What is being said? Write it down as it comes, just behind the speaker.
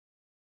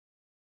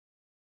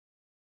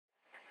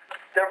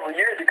several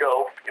years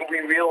ago, we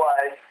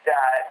realized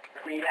that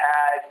we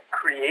had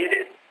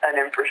created an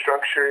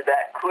infrastructure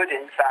that could,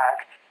 in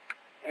fact,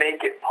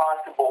 make it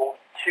possible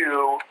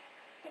to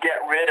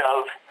get rid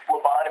of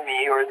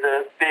phlebotomy, or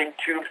the big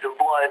tubes of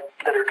blood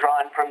that are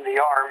drawn from the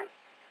arm,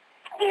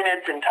 in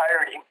its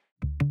entirety.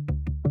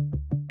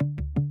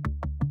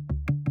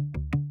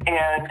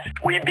 And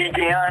we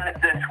began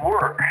this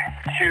work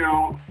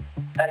to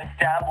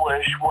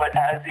establish what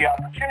has the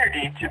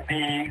opportunity to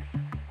be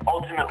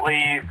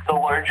ultimately the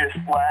largest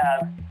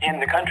lab in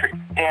the country.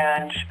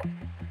 And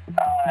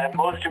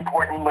most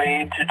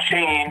importantly, to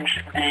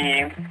change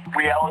the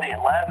reality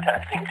in lab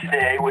testing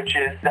today, which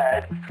is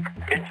that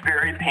it's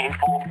very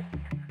painful.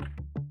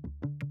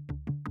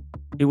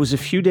 It was a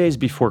few days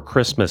before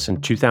Christmas in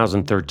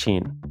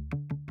 2013.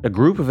 A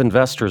group of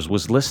investors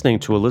was listening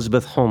to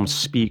Elizabeth Holmes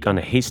speak on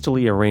a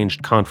hastily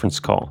arranged conference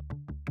call.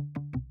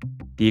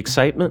 The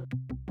excitement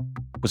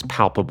was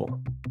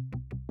palpable.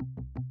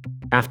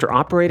 After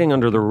operating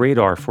under the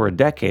radar for a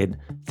decade,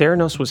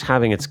 Theranos was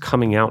having its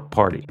coming out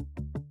party.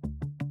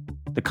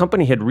 The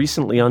company had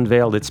recently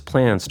unveiled its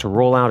plans to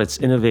roll out its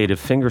innovative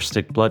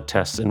fingerstick blood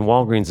tests in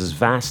Walgreens'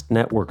 vast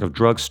network of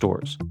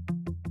drugstores.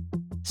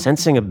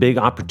 Sensing a big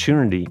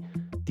opportunity,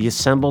 the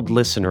assembled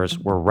listeners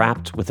were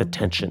rapt with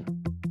attention.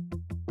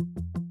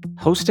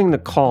 Hosting the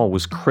call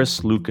was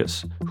Chris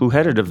Lucas, who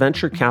headed a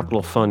venture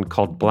capital fund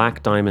called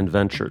Black Diamond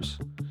Ventures.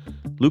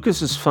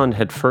 Lucas's fund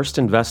had first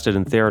invested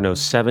in Theranos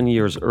 7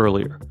 years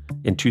earlier,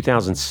 in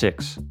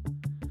 2006.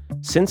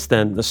 Since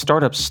then, the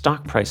startup's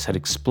stock price had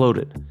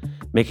exploded,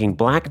 making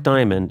Black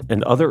Diamond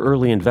and other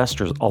early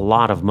investors a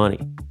lot of money.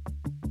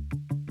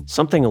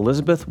 Something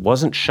Elizabeth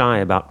wasn't shy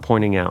about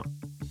pointing out.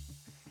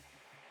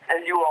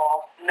 As you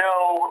all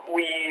know,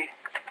 we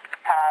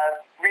have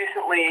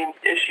recently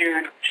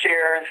issued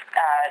shares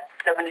at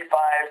 $75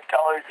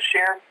 a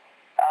share.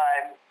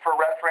 For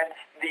reference,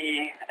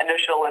 the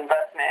initial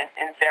investment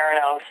in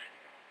Theranos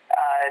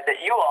that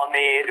you all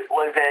made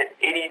was at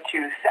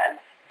 82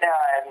 cents.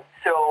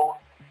 So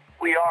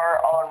we are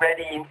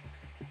already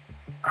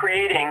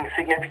creating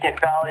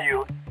significant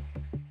value.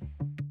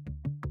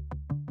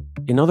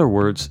 In other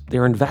words,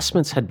 their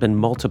investments had been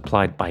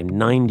multiplied by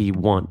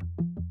 91.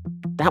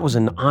 That was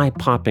an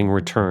eye-popping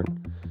return,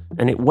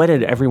 and it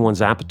whetted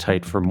everyone's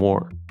appetite for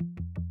more.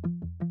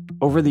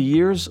 Over the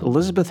years,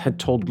 Elizabeth had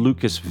told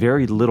Lucas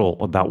very little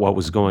about what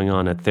was going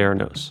on at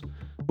Theranos,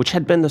 which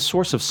had been the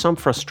source of some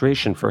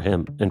frustration for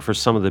him and for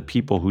some of the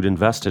people who'd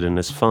invested in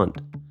his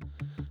fund.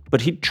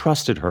 But he'd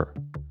trusted her,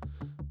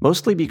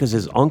 mostly because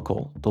his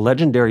uncle, the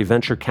legendary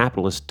venture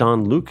capitalist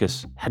Don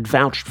Lucas, had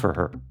vouched for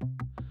her.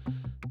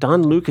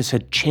 Don Lucas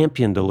had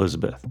championed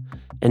Elizabeth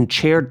and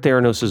chaired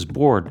Theranos'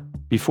 board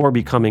before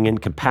becoming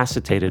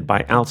incapacitated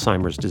by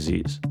Alzheimer's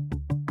disease.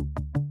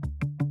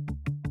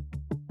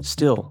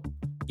 Still,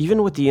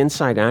 even with the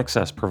inside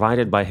access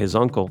provided by his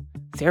uncle,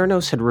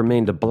 Theranos had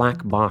remained a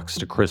black box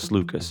to Chris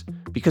Lucas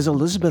because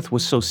Elizabeth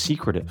was so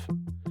secretive.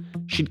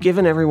 She'd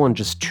given everyone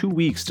just 2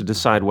 weeks to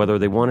decide whether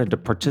they wanted to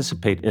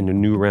participate in a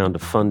new round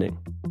of funding.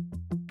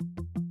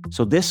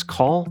 So this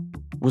call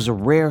was a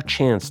rare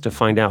chance to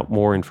find out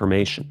more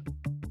information.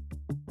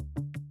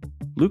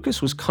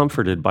 Lucas was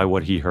comforted by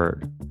what he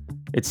heard.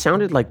 It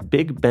sounded like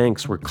big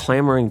banks were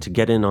clamoring to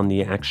get in on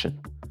the action,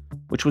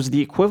 which was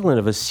the equivalent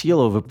of a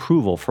seal of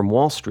approval from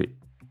Wall Street.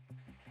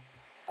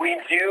 We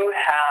do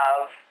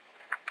have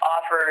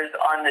offers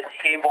on the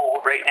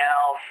table right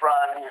now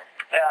from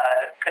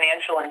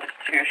financial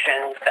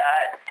institutions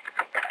that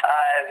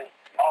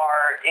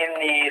are in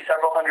the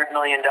several $100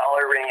 million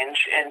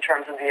range in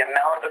terms of the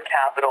amount of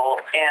capital,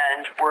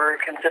 and we're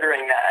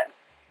considering that.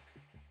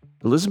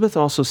 Elizabeth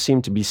also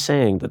seemed to be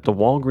saying that the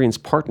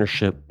Walgreens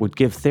partnership would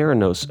give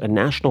Theranos a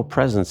national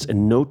presence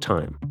in no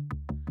time,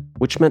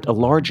 which meant a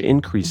large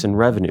increase in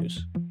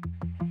revenues.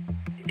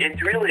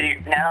 It's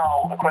really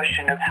now a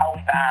question of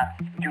how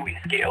fast do we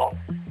scale.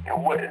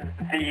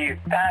 The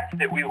fact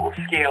that we will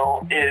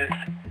scale is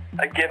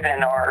a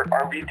given.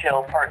 Our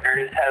retail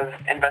partners have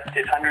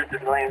invested hundreds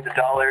of millions of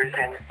dollars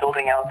in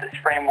building out this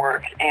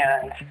framework,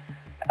 and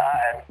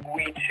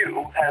we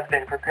too have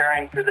been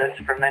preparing for this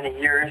for many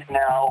years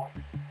now.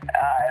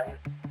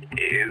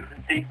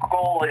 The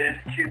goal is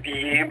to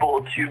be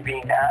able to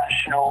be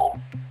national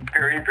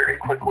very, very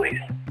quickly.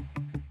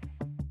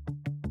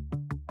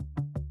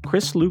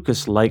 Chris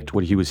Lucas liked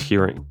what he was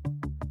hearing.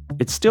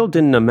 It still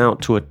didn't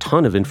amount to a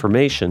ton of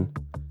information,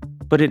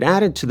 but it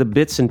added to the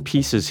bits and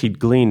pieces he'd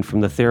gleaned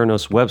from the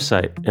Theranos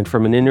website and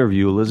from an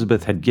interview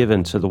Elizabeth had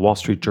given to the Wall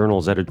Street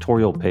Journal's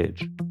editorial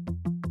page.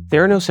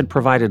 Theranos had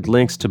provided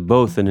links to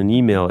both in an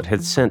email it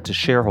had sent to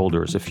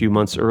shareholders a few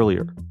months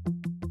earlier.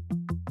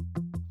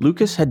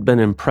 Lucas had been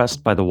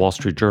impressed by the Wall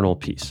Street Journal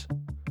piece.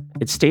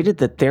 It stated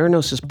that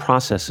Theranos'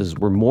 processes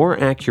were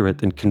more accurate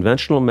than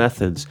conventional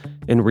methods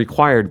and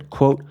required,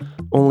 quote,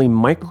 only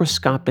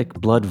microscopic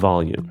blood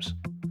volumes,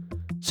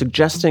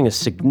 suggesting a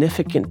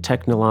significant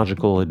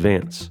technological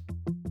advance.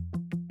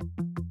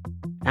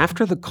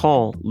 After the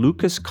call,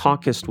 Lucas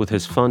caucused with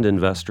his fund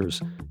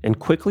investors and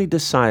quickly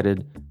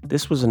decided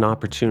this was an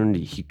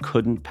opportunity he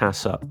couldn't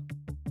pass up.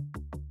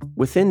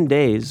 Within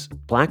days,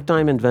 Black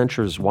Diamond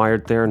Ventures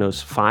wired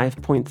Theranos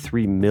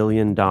 $5.3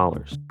 million,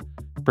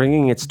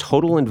 bringing its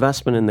total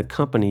investment in the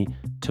company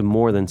to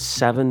more than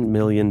 $7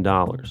 million.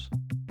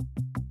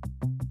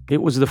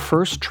 It was the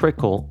first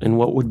trickle in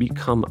what would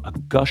become a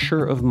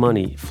gusher of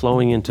money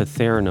flowing into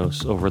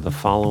Theranos over the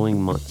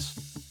following months.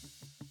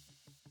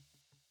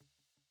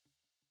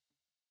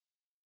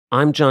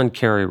 I'm John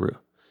Carreyrou,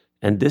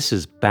 and this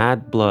is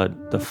Bad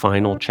Blood, the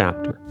final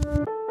chapter.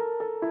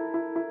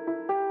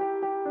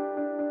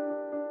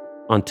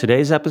 On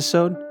today's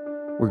episode,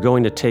 we're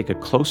going to take a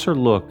closer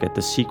look at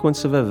the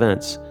sequence of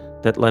events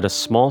that led a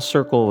small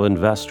circle of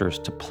investors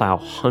to plow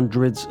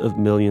hundreds of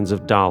millions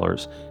of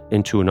dollars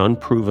into an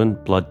unproven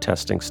blood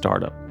testing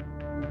startup.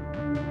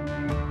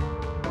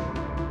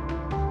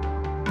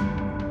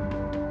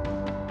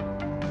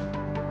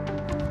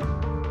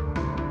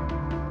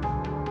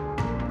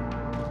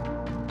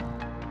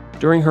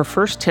 During her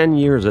first 10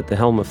 years at the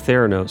helm of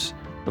Theranos,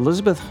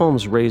 Elizabeth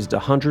Holmes raised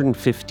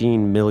 $115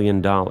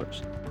 million.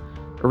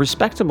 A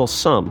respectable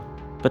sum,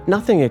 but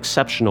nothing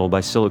exceptional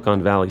by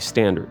Silicon Valley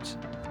standards.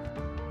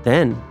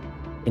 Then,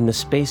 in the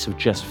space of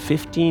just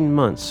 15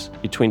 months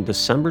between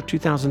December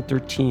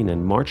 2013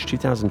 and March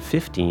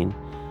 2015,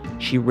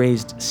 she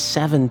raised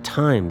 7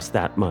 times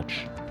that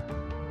much.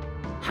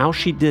 How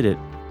she did it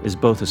is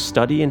both a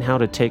study in how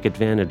to take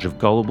advantage of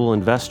gullible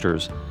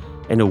investors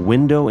and a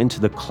window into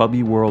the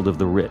clubby world of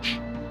the rich,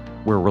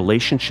 where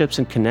relationships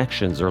and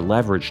connections are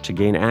leveraged to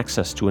gain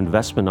access to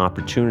investment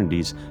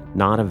opportunities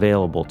not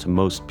available to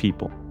most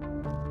people.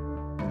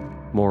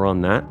 More on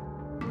that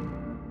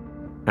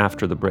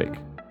after the break.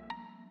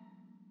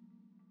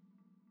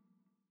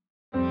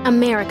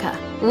 America.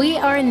 We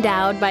are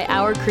endowed by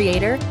our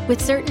Creator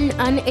with certain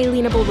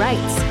unalienable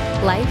rights: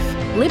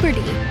 life, liberty,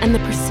 and the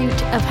pursuit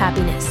of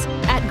happiness.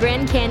 At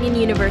Grand Canyon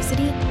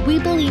University, we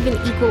believe in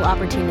equal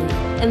opportunity,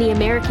 and the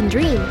American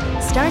dream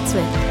starts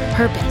with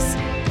purpose.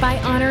 By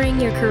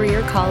honoring your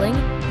career calling,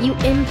 you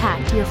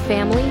impact your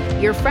family,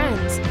 your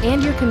friends,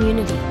 and your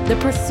community. The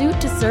pursuit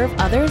to serve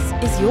others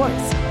is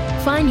yours.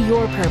 Find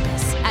your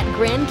purpose at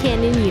Grand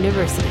Canyon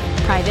University.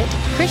 Private,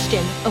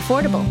 Christian,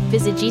 affordable.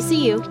 Visit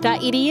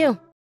gcu.edu.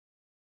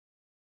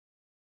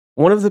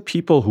 One of the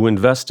people who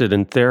invested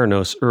in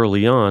Theranos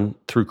early on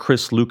through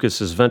Chris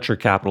Lucas's venture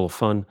capital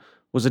fund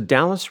was a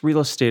Dallas real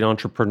estate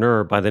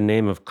entrepreneur by the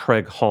name of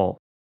Craig Hall.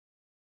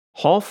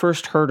 Hall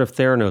first heard of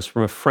Theranos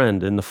from a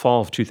friend in the fall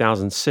of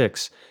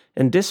 2006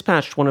 and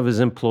dispatched one of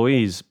his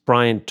employees,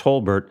 Brian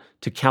Tolbert,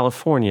 to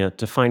California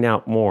to find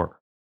out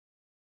more.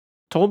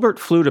 Tolbert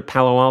flew to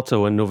Palo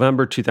Alto in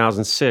November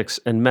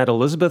 2006 and met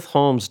Elizabeth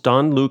Holmes,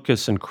 Don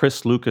Lucas, and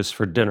Chris Lucas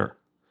for dinner.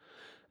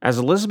 As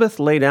Elizabeth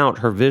laid out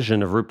her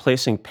vision of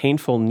replacing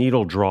painful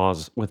needle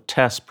draws with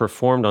tests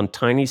performed on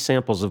tiny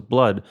samples of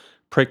blood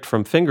pricked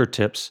from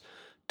fingertips,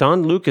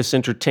 Don Lucas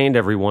entertained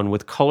everyone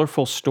with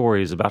colorful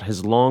stories about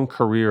his long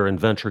career in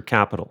venture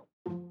capital.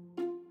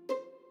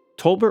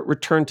 Tolbert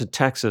returned to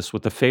Texas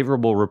with a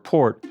favorable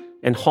report,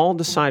 and Hall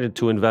decided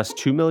to invest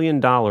 $2 million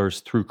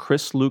through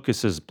Chris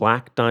Lucas's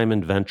Black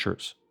Diamond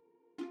Ventures.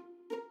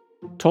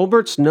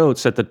 Tolbert's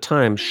notes at the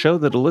time show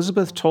that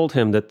Elizabeth told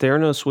him that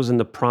Theranos was in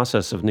the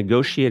process of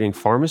negotiating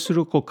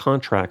pharmaceutical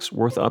contracts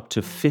worth up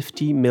to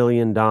 $50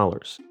 million,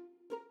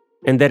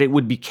 and that it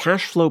would be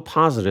cash flow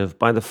positive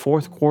by the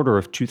fourth quarter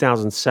of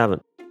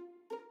 2007.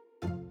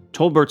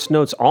 Tolbert's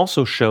notes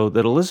also show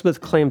that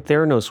Elizabeth claimed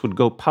Theranos would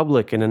go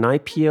public in an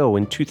IPO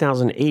in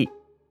 2008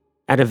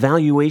 at a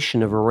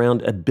valuation of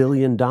around $1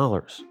 billion.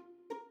 The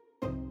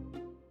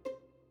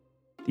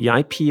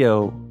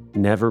IPO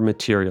never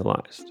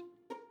materialized.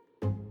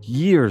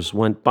 Years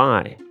went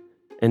by,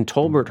 and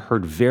Tolbert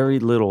heard very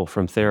little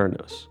from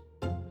Theranos.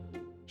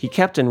 He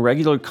kept in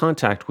regular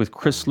contact with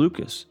Chris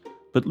Lucas,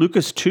 but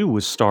Lucas too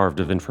was starved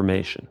of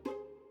information.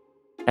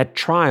 At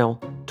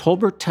trial,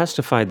 Tolbert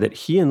testified that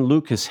he and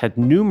Lucas had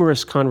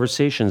numerous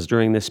conversations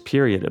during this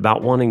period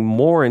about wanting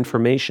more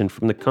information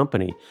from the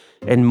company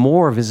and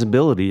more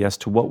visibility as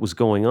to what was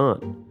going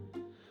on.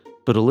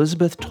 But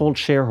Elizabeth told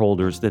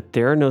shareholders that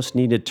Theranos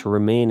needed to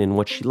remain in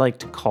what she liked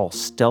to call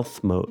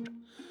stealth mode,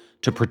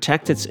 to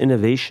protect its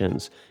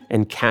innovations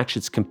and catch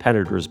its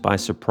competitors by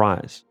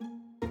surprise.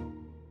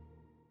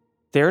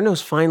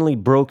 Theranos finally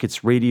broke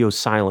its radio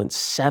silence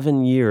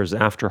 7 years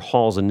after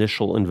Hall's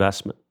initial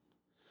investment.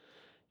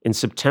 In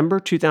September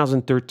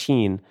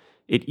 2013,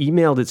 it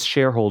emailed its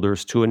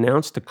shareholders to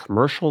announce the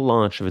commercial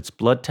launch of its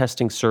blood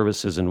testing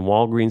services in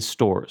Walgreens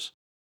stores,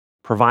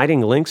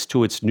 providing links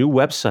to its new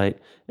website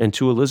and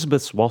to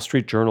Elizabeth's Wall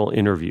Street Journal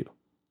interview.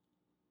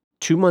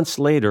 2 months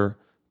later,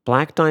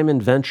 Black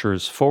Diamond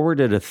Ventures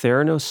forwarded a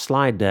Theranos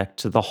slide deck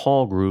to the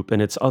Hall Group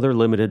and its other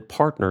limited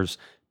partners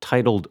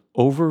titled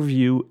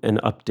Overview and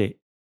Update.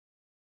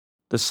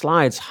 The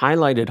slides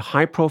highlighted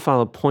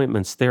high-profile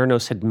appointments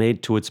Theranos had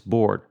made to its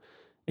board,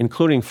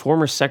 including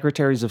former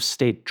Secretaries of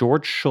State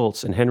George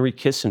Shultz and Henry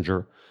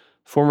Kissinger,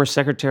 former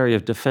Secretary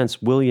of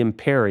Defense William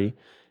Perry,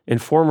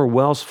 and former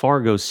Wells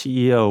Fargo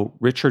CEO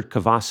Richard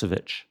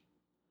Kovacevic.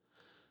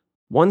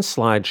 One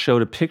slide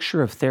showed a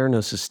picture of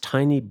Theranos'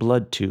 tiny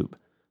blood tube,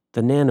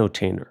 the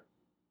Nanotainer,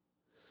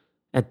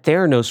 At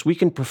Theranos, we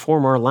can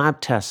perform our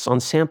lab tests on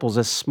samples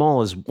as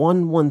small as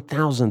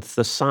 1/1000th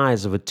the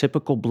size of a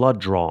typical blood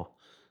draw,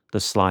 the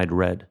slide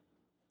read.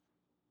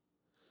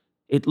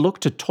 It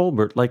looked to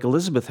Tolbert like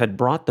Elizabeth had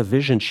brought the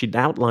vision she'd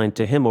outlined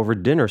to him over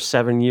dinner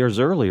 7 years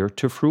earlier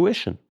to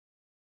fruition.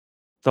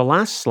 The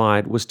last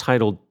slide was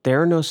titled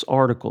Theranos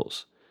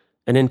Articles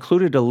and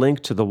included a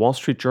link to the Wall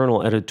Street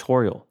Journal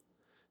editorial,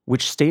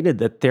 which stated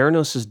that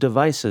Theranos'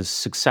 devices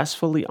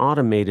successfully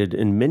automated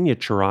and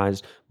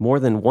miniaturized more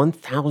than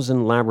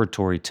 1,000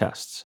 laboratory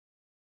tests.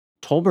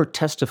 Tolbert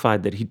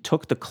testified that he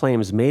took the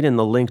claims made in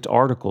the linked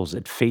articles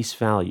at face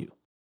value.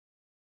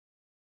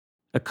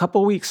 A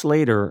couple weeks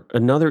later,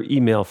 another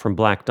email from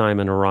Black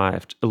Diamond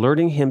arrived,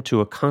 alerting him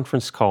to a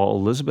conference call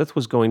Elizabeth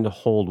was going to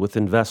hold with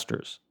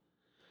investors.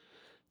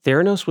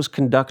 Theranos was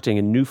conducting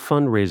a new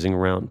fundraising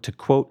round to,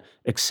 quote,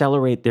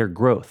 accelerate their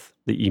growth,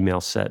 the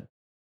email said.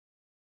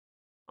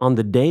 On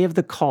the day of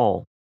the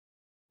call,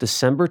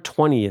 December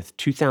 20th,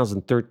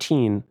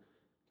 2013,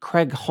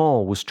 Craig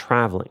Hall was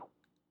traveling.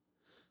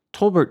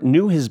 Tolbert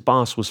knew his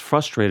boss was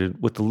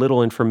frustrated with the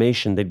little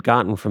information they'd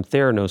gotten from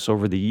Theranos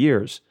over the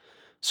years,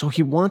 so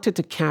he wanted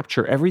to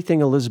capture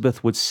everything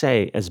Elizabeth would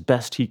say as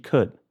best he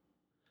could.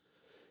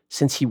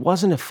 Since he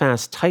wasn't a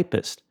fast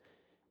typist,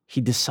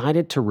 he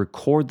decided to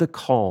record the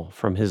call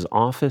from his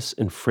office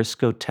in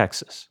Frisco,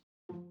 Texas.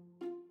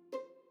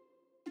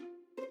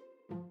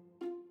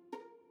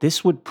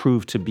 This would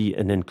prove to be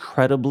an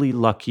incredibly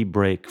lucky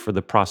break for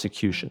the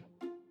prosecution.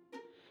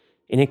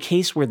 In a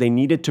case where they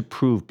needed to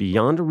prove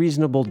beyond a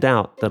reasonable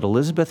doubt that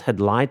Elizabeth had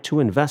lied to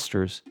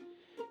investors,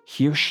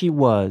 here she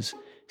was,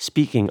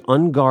 speaking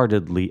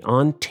unguardedly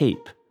on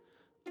tape,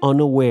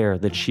 unaware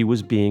that she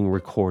was being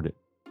recorded.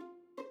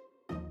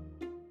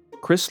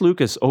 Chris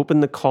Lucas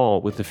opened the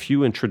call with a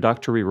few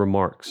introductory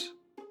remarks.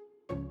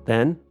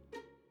 Then,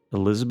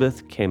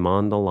 Elizabeth came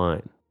on the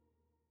line.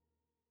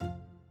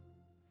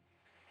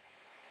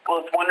 Well,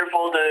 it's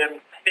wonderful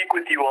to speak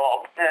with you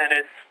all, and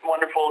it's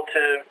wonderful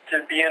to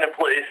be in a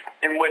place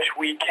in which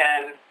we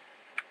can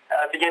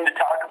begin to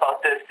talk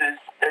about this.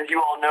 As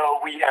you all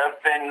know, we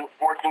have been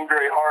working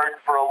very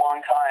hard for a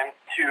long time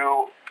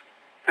to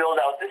build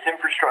out this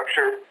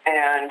infrastructure,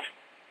 and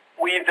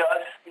we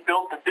thus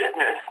built the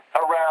business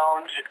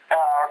around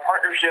our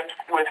partnerships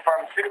with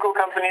pharmaceutical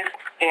companies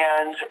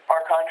and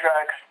our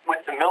contracts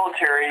with the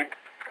military,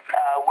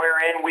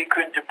 wherein we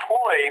could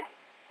deploy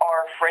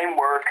our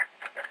framework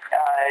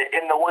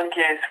in the one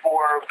case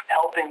for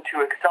helping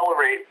to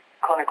accelerate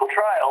clinical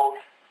trials,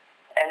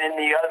 and in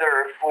the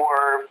other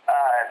for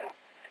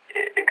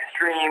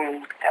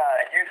extreme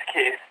use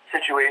case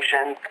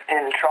situations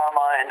in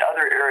trauma and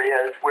other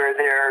areas where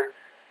there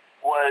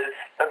was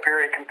a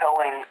very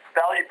compelling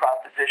value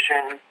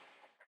proposition.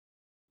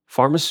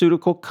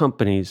 Pharmaceutical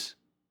companies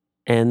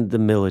and the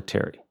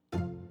military.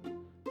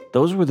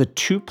 Those were the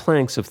two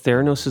planks of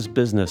Theranos'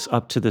 business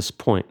up to this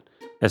point,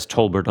 as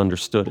Tolbert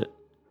understood it.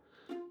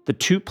 The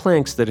two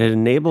planks that had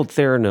enabled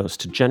Theranos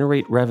to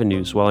generate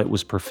revenues while it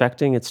was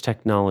perfecting its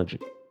technology.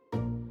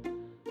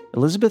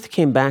 Elizabeth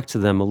came back to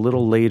them a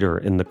little later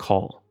in the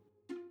call.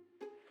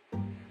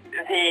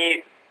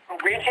 The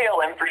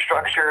retail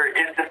infrastructure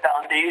is the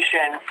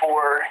foundation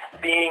for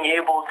being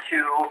able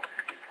to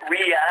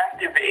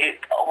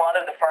reactivate a lot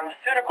of the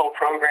pharmaceutical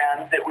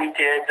programs that we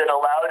did that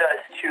allowed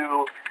us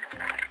to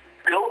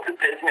build the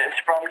business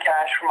from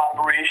cash from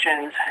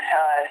operations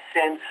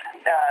since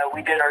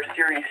we did our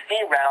Series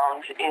C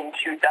round in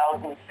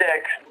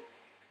 2006.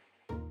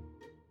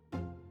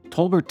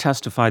 Tolbert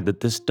testified that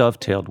this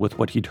dovetailed with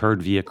what he'd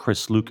heard via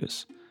Chris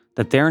Lucas,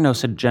 that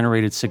Theranos had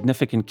generated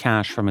significant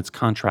cash from its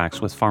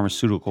contracts with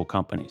pharmaceutical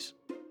companies.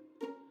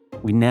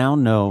 We now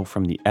know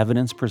from the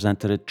evidence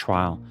presented at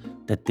trial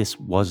that this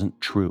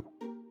wasn't true.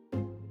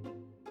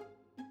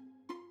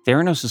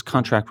 Theranos'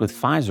 contract with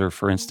Pfizer,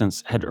 for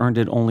instance, had earned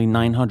it only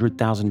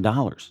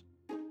 $900,000.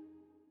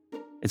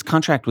 Its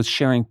contract with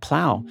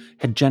Schering-Plough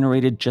had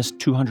generated just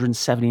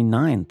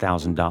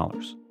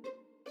 $279,000.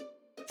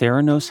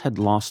 Theranos had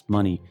lost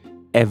money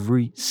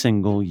every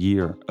single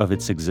year of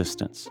its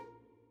existence.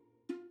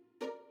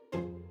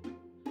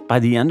 By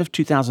the end of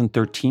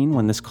 2013,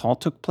 when this call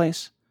took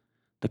place,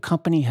 the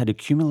company had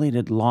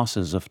accumulated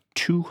losses of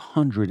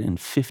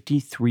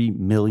 $253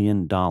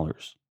 million.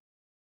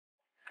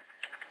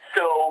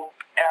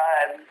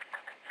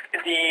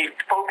 The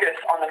focus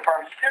on the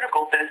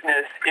pharmaceutical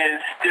business is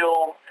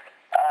still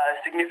a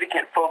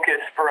significant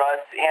focus for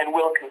us and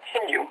will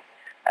continue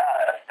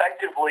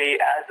effectively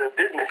as a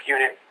business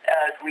unit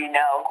as we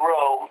now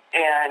grow,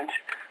 and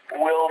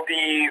will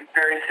be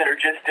very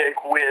synergistic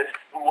with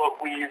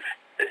what we've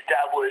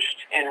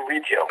established in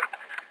retail.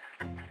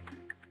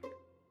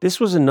 This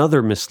was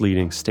another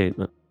misleading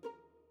statement.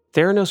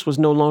 Theranos was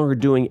no longer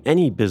doing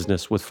any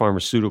business with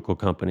pharmaceutical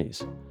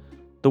companies.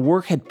 The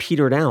work had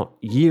petered out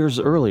years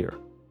earlier.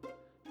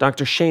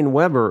 Dr. Shane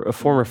Weber, a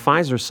former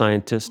Pfizer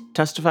scientist,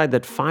 testified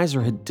that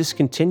Pfizer had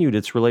discontinued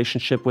its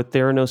relationship with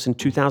Theranos in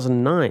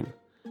 2009.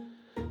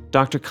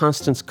 Dr.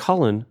 Constance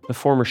Cullen, a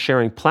former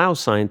Schering-Plough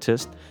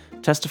scientist,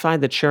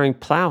 testified that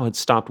Schering-Plough had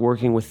stopped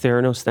working with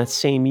Theranos that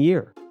same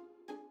year.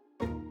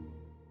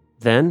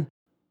 Then,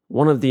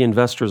 one of the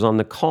investors on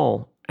the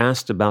call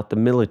asked about the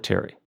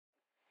military.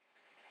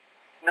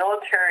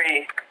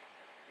 Military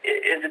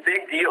is a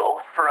big deal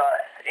for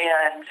us,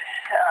 and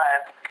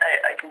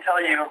I can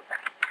tell you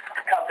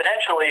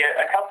confidentially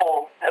a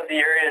couple of the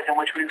areas in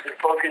which we've been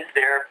focused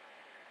there.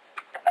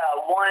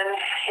 One,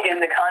 in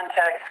the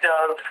context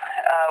of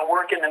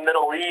work in the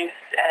Middle East,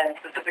 and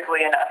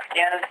specifically in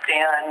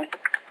Afghanistan,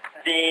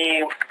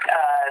 the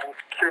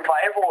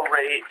survival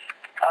rate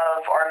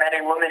of our men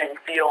and women in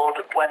field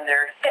when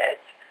they're hit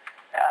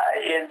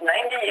is 98%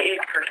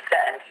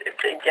 if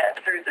they get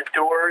through the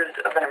doors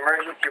of an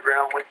emergency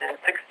room within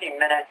 60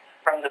 minutes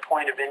from the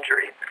point of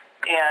injury.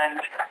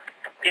 And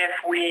if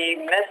we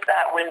miss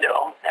that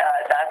window,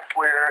 that's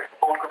where the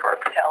bulk of our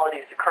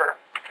fatalities occur.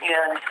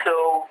 And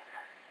so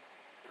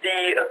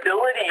the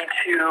ability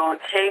to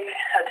take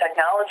a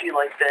technology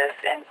like this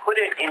and put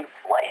it in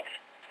flight,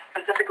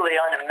 specifically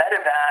on a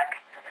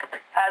medevac,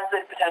 has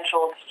the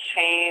potential to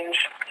change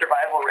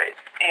survival rates.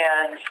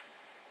 And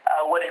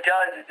what it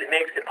does is it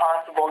makes it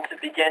possible to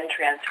begin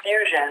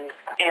transfusion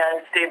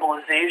and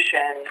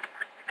stabilization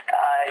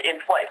in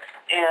flight.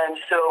 And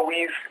so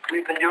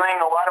we've been doing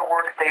a lot of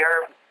work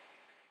there.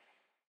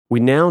 We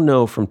now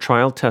know from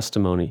trial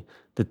testimony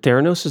that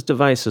Theranos'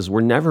 devices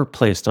were never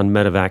placed on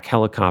medevac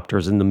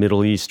helicopters in the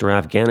Middle East or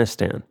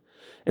Afghanistan,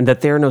 and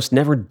that Theranos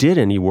never did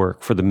any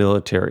work for the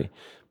military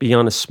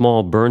beyond a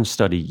small burn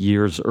study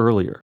years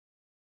earlier.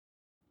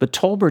 But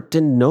Tolbert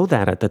didn't know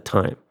that at the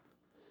time.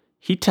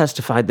 He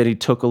testified that he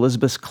took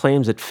Elizabeth's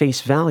claims at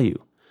face value,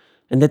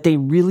 and that they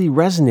really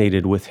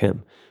resonated with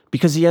him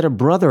because he had a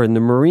brother in the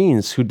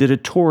Marines who did a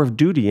tour of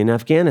duty in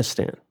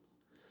Afghanistan.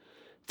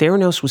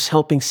 Theranos was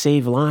helping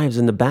save lives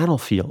in the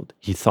battlefield,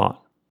 he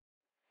thought.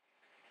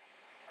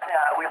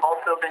 We've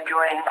also been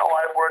doing a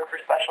lot of work for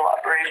Special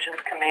Operations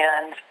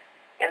Command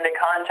in the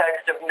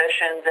context of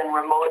missions in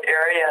remote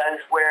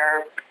areas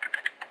where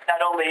not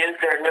only is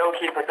there no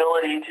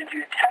capability to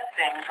do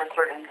testing for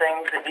certain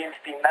things that need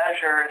to be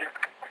measured,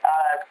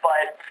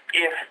 but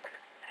if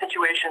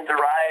situations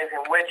arise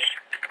in which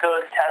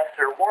those tests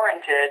are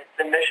warranted,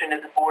 the mission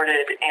is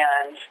aborted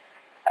and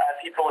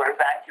people are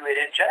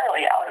evacuated,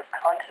 generally out of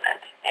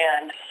continent.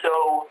 And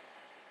so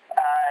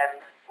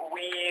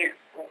we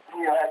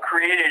have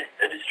created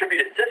a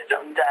distributed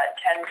system that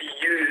can be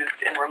used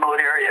in remote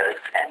areas,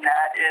 and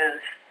that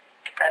is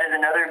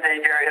another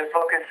big area of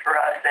focus for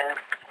us. And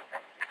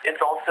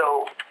it's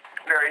also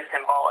very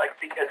symbolic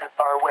because it's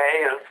our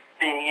way of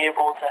being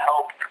able to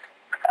help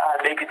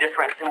make a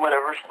difference in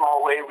whatever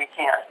small way we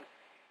can.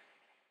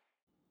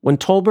 When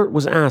Tolbert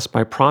was asked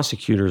by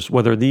prosecutors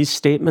whether these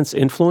statements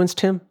influenced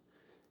him,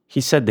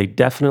 he said they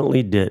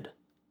definitely did.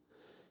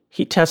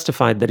 He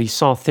testified that he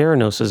saw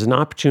Theranos as an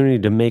opportunity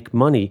to make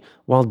money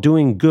while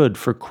doing good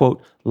for,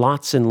 quote,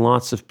 lots and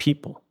lots of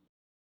people.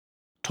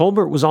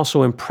 Tolbert was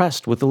also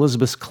impressed with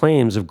Elizabeth's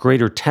claims of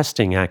greater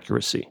testing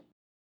accuracy.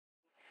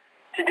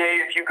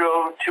 Today, if you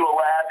go to a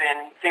lab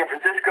in San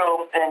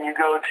Francisco and you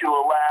go to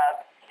a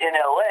lab in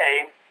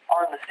LA,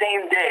 on the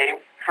same day,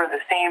 for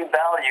the same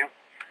value,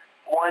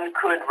 one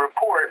could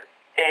report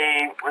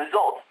a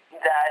result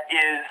that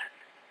is,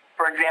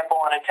 for example,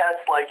 on a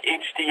test like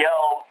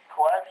HDL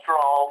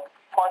cholesterol,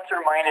 plus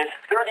or minus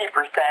 30%,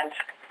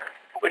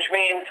 which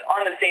means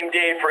on the same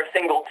day for a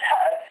single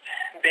test,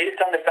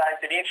 based on the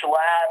fact that each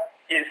lab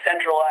is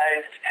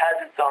centralized,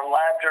 has its own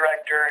lab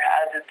director,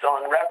 has its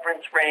own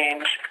reference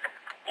range,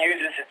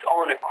 uses its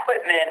own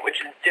equipment,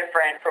 which is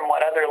different from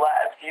what other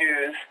labs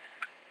use,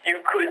 you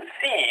could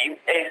see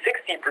a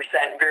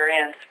 60%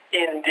 variance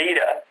in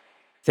data.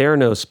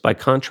 Theranos, by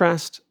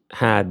contrast,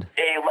 had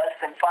a less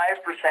than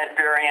 5%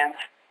 variance.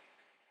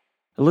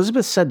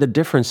 Elizabeth said the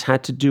difference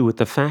had to do with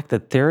the fact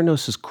that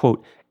Theranos',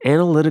 quote,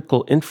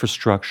 analytical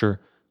infrastructure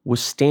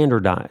was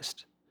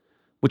standardized,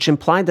 which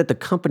implied that the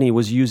company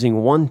was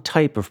using one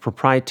type of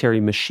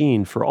proprietary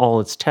machine for all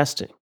its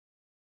testing.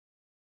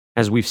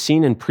 As we've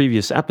seen in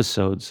previous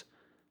episodes,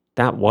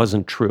 that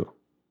wasn't true.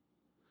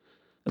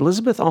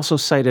 Elizabeth also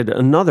cited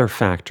another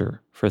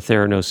factor for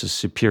Theranos'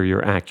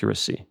 superior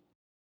accuracy.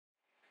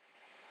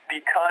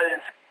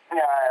 Because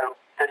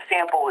the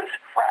sample is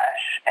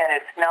fresh and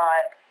it's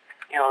not,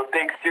 a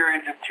big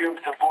series of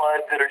tubes of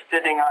blood that are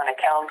sitting on a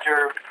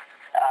counter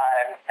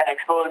and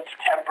exposed to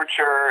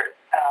temperature,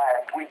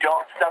 we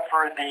don't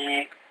suffer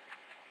the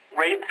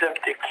rates of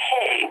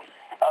decay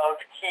of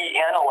key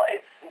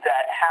analytes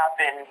that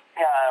happen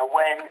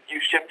when you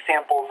ship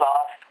samples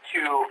off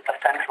to a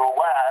central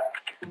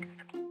lab.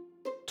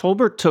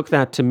 Tolbert took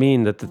that to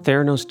mean that the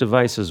Theranos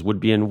devices would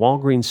be in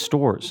Walgreens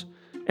stores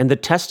and the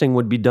testing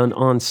would be done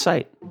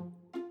on-site.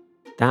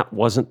 That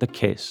wasn't the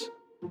case.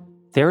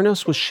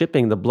 Theranos was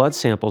shipping the blood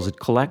samples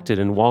it collected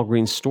in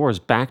Walgreens stores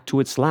back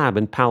to its lab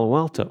in Palo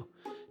Alto,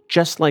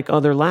 just like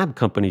other lab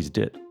companies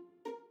did.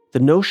 The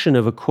notion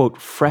of a, quote,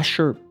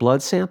 fresher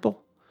blood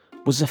sample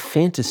was a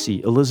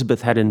fantasy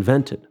Elizabeth had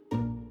invented.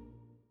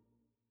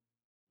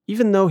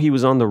 Even though he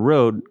was on the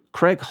road,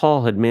 Craig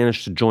Hall had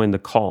managed to join the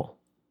call.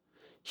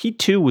 He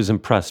too was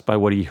impressed by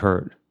what he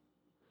heard.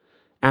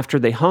 After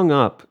they hung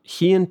up,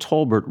 he and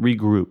Tolbert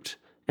regrouped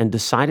and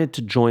decided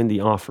to join the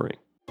offering.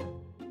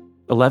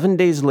 11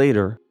 days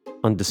later,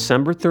 on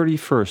December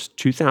 31st,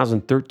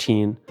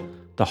 2013,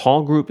 the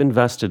Hall Group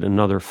invested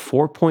another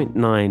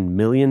 $4.9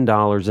 million in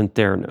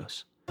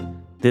Theranos,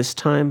 this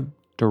time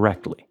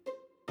directly.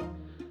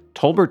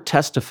 Tolbert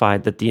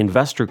testified that the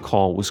investor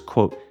call was,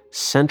 quote,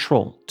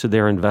 central to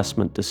their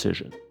investment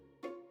decision.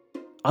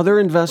 Other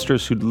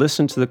investors who'd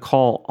listened to the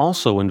call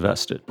also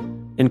invested,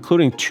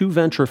 including 2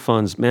 venture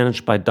funds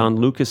managed by Don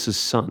Lucas's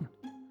son.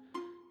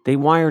 They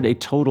wired a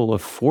total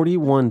of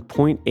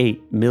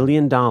 $41.8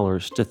 million to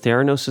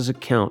Theranos'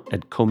 account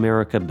at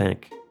Comerica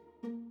Bank.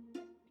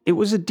 It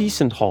was a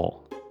decent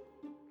haul,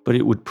 but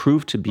it would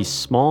prove to be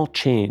small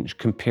change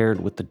compared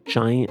with the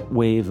giant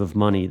wave of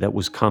money that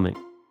was coming.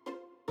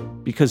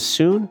 Because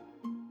soon,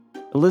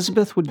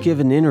 Elizabeth would give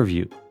an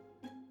interview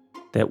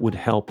that would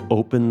help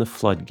open the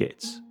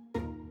floodgates.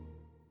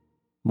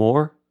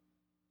 More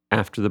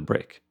after the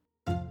break.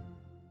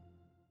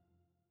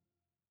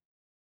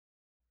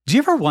 Do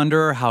you ever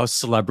wonder how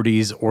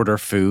celebrities order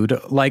food?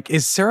 Like,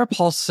 is Sarah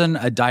Paulson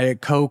a Diet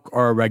Coke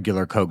or a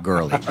regular Coke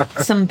girlie?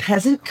 Some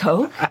peasant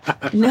Coke?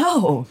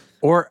 No.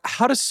 Or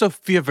how does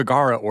Sofia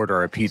Vergara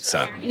order a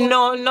pizza?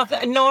 No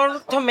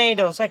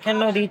tomatoes. I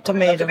cannot eat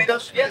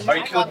tomatoes. Yes. Are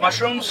you cool with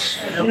mushrooms?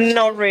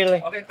 Not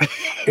really. Okay.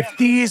 If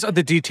these are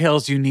the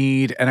details you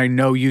need, and I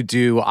know you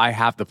do, I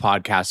have the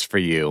podcast for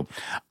you.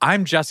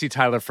 I'm Jesse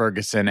Tyler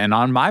Ferguson, and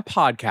on my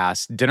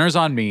podcast, Dinners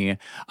on Me,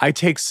 I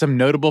take some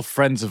notable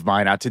friends of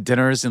mine out to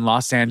dinners in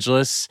Los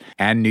Angeles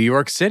and New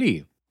York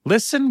City.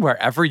 Listen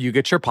wherever you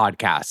get your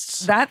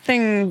podcasts. That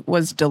thing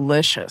was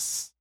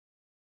delicious.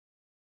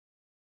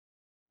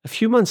 A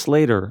few months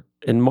later,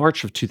 in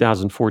March of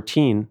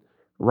 2014,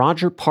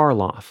 Roger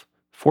Parloff,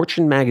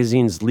 Fortune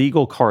magazine's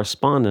legal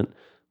correspondent,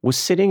 was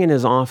sitting in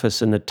his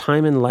office in the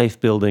Time and Life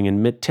building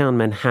in Midtown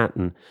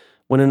Manhattan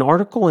when an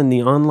article in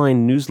the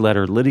online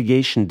newsletter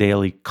Litigation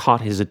Daily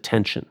caught his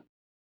attention.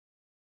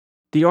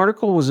 The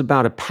article was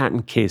about a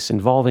patent case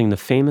involving the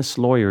famous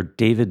lawyer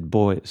David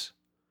Boies.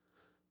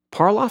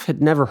 Parloff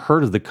had never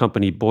heard of the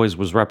company Boies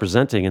was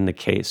representing in the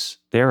case,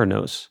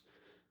 Theranos,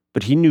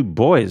 but he knew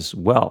Boies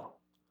well.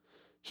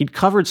 He'd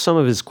covered some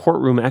of his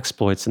courtroom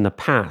exploits in the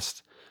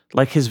past,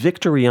 like his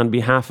victory on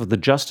behalf of the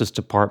Justice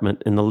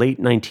Department in the late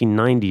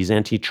 1990s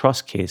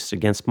antitrust case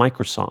against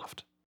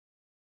Microsoft.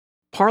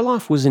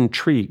 Parloff was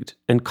intrigued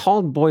and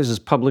called Boies'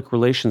 public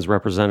relations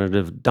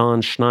representative,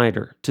 Don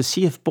Schneider, to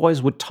see if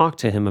Boies would talk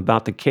to him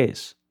about the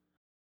case.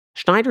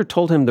 Schneider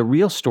told him the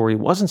real story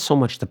wasn't so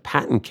much the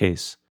patent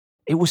case,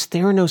 it was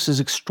Theranos'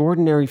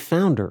 extraordinary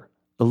founder,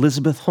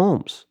 Elizabeth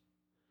Holmes.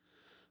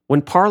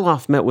 When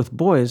Parloff met with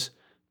Boies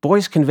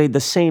conveyed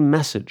the same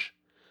message.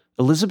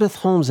 Elizabeth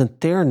Holmes and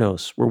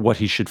Theranos were what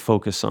he should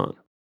focus on.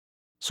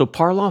 So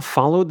Parloff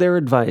followed their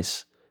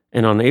advice,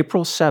 and on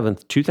April 7,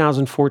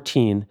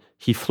 2014,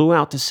 he flew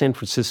out to San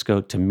Francisco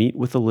to meet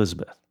with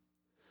Elizabeth.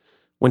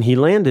 When he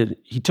landed,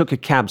 he took a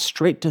cab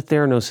straight to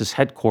Theranos'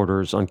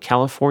 headquarters on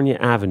California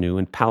Avenue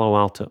in Palo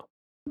Alto.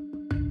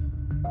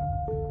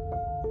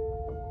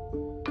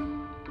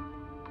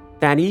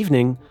 That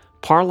evening,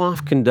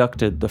 Parloff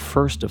conducted the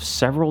first of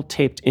several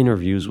taped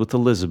interviews with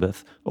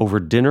Elizabeth over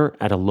dinner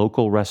at a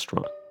local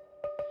restaurant.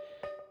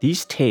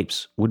 These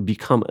tapes would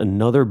become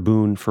another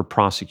boon for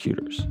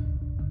prosecutors.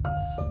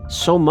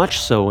 So much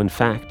so, in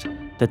fact,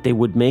 that they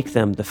would make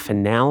them the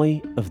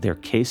finale of their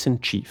case in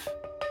chief.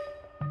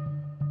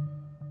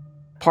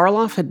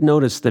 Parloff had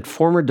noticed that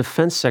former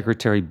Defense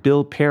Secretary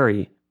Bill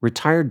Perry,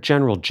 retired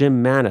General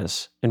Jim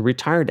Mattis, and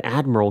retired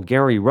Admiral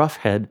Gary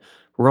Roughead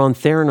were on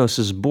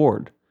Theranos'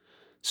 board,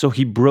 so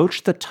he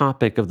broached the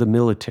topic of the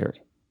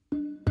military.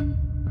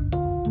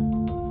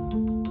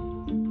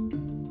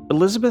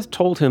 Elizabeth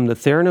told him that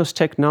Theranos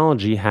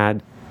technology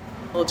had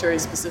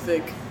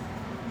military-specific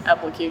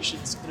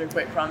applications that are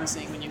quite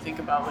promising when you think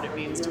about what it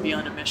means to be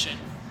on a mission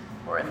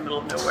or in the middle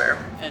of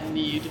nowhere and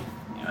need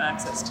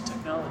access to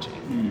technology.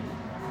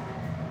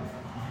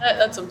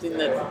 That's something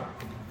that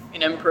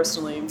I'm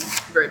personally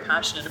very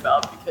passionate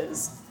about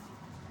because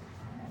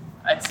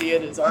I see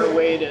it as our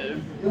way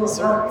to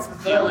serve,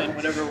 in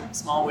whatever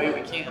small way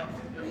we can.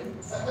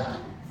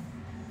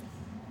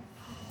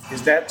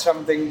 Is that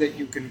something that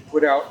you can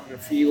put out in the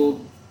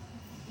field,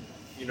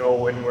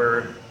 when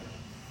we're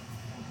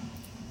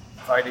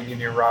fighting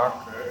in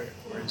Iraq,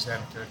 or is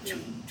that too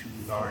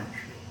large?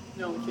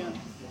 No, we can't.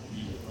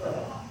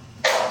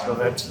 So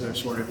that's the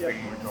sort of thing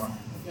we're talking about.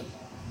 Yep.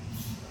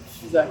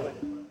 Exactly.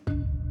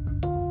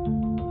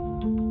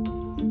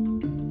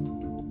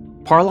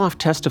 Parloff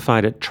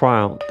testified at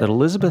trial that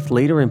Elizabeth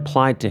later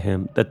implied to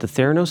him that the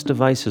Theranos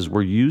devices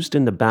were used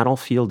in the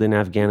battlefield in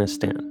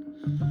Afghanistan,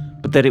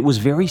 but that it was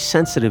very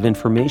sensitive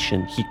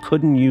information he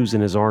couldn't use in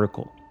his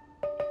article.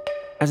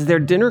 As their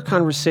dinner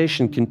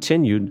conversation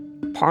continued,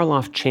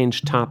 Parloff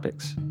changed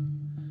topics.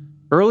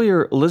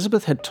 Earlier,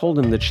 Elizabeth had told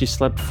him that she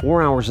slept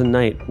 4 hours a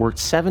night, worked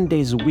 7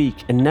 days a week,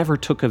 and never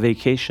took a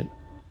vacation.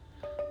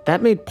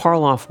 That made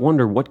Parloff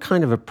wonder what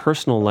kind of a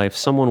personal life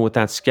someone with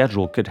that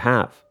schedule could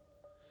have.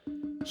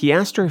 He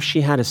asked her if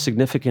she had a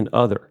significant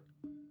other.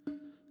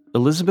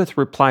 Elizabeth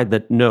replied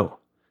that no,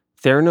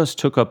 Theranos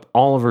took up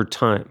all of her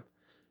time,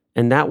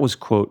 and that was,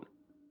 quote,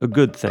 a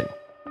good thing.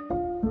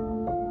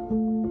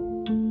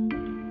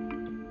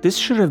 This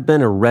should have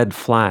been a red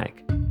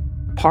flag.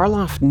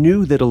 Parloff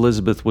knew that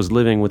Elizabeth was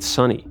living with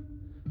Sonny.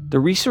 The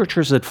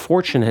researchers at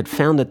Fortune had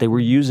found that they were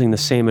using the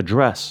same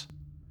address.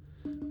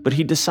 But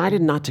he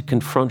decided not to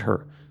confront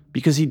her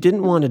because he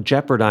didn't want to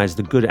jeopardize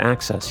the good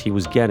access he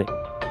was getting.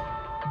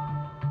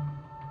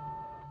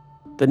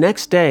 The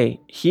next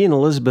day, he and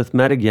Elizabeth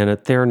met again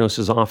at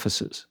Theranos'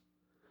 offices.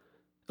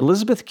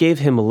 Elizabeth gave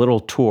him a little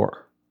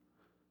tour.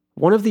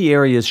 One of the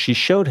areas she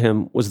showed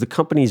him was the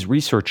company's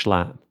research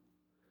lab.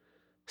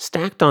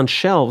 Stacked on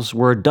shelves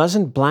were a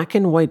dozen black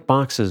and white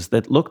boxes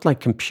that looked like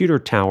computer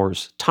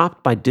towers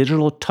topped by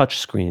digital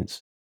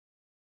touchscreens.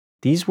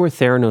 These were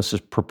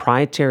Theranos'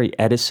 proprietary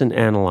Edison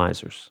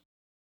analyzers.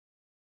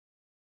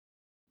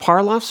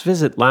 Parloff's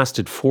visit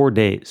lasted 4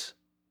 days.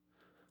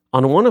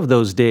 On one of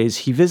those days,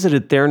 he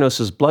visited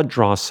Theranos' blood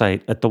draw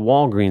site at the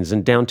Walgreens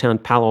in downtown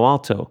Palo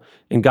Alto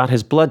and got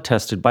his blood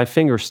tested by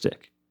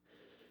fingerstick.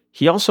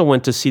 He also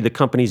went to see the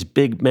company's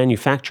big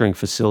manufacturing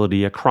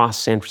facility across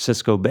San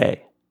Francisco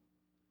Bay.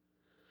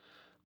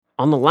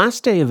 On the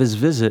last day of his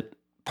visit,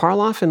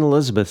 Parloff and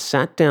Elizabeth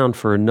sat down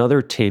for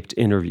another taped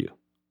interview.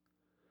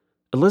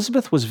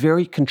 Elizabeth was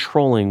very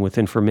controlling with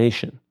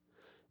information,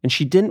 and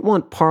she didn't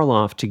want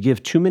Parloff to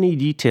give too many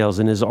details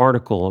in his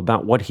article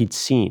about what he'd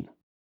seen.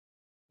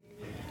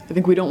 I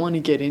think we don't want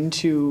to get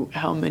into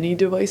how many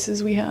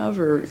devices we have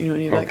or,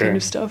 any of that kind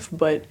of stuff,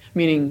 but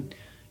meaning,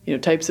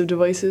 types of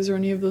devices or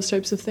any of those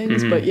types of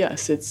things. But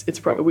yes, it's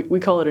we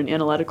call it an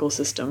analytical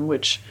system,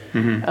 which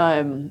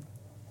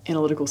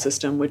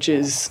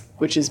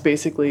is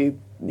basically,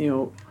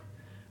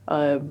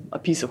 a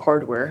piece of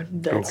hardware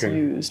that's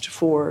used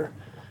for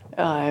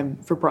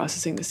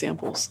processing the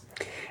samples.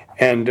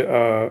 And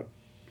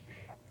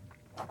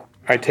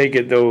I take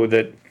it, though,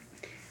 that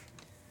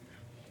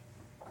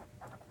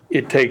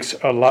it takes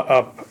a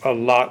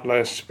lot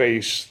less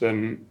space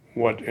than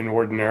what an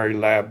ordinary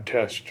lab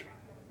test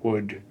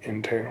would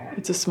entail.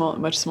 It's a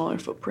much smaller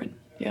footprint.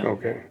 Yeah.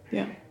 Okay.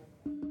 Yeah.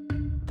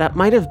 That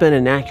might have been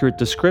an accurate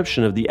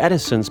description of the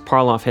Edisons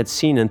Parloff had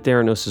seen in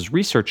Theranos'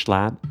 research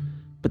lab,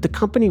 but the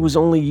company was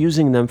only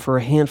using them for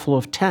a handful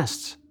of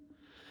tests.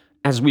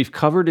 As we've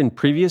covered in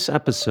previous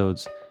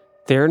episodes,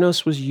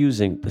 Theranos was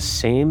using the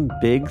same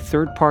big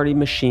third-party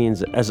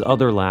machines as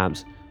other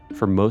labs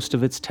for most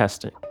of its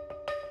testing.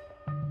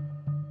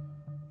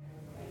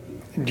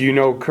 Do you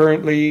know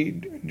currently,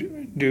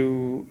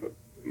 do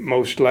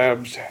most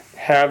labs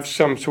have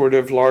some sort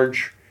of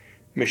large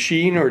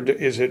machine, or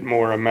is it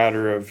more a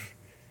matter of,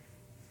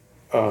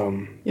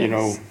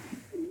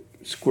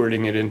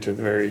 squirting it into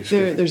the various...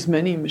 There's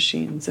many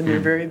machines, and they're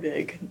very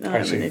big,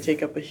 and they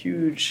take up a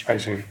huge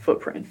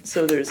footprint.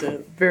 So there's a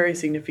very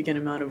significant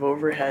amount of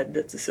overhead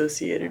that's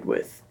associated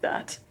with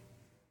that.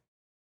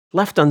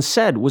 Left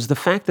unsaid was the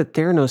fact that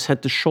Theranos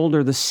had to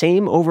shoulder the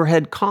same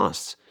overhead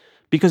costs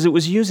because it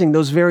was using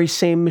those very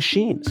same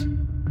machines.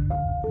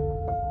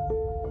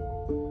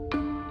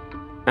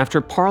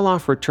 After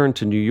Parloff returned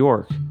to New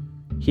York,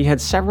 he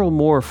had several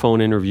more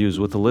phone interviews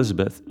with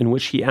Elizabeth in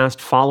which he asked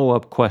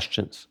follow-up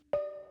questions.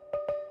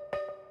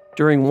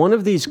 During one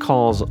of these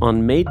calls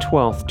on May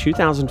 12,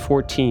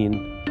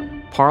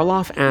 2014,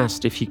 Parloff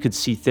asked if he could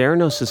see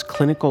Theranos'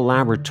 clinical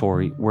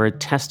laboratory where it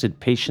tested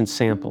patient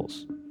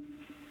samples.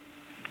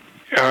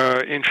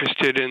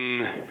 Interested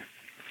in,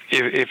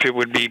 if it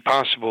would be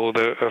possible,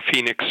 a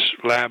Phoenix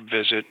lab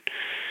visit.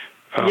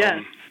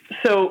 Yes.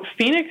 So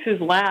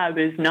Phoenix's lab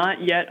is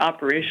not yet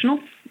operational.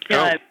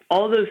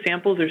 All those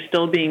samples are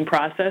still being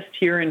processed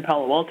here in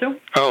Palo Alto.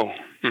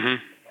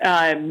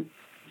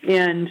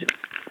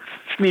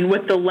 And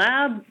what the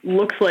lab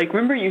looks like,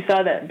 remember you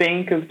saw that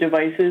bank of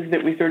devices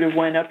that we sort of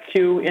went up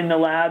to in the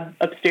lab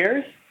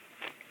upstairs?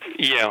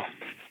 Yeah.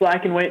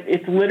 Black and white.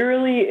 It's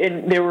literally,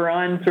 they were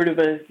on sort of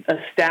a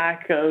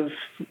stack of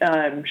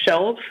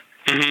shelves.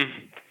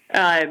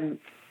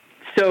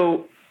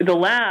 So the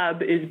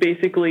lab is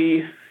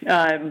basically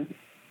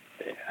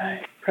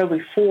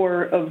probably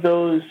 4 of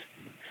those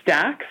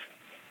stacks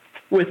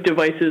with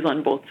devices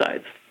on both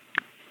sides.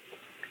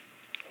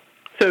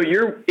 So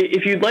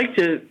if you'd like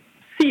to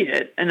see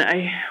it, and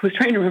I was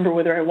trying to remember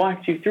whether I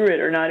walked you through it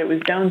or not, it was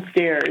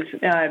downstairs.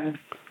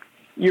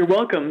 You're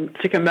welcome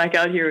to come back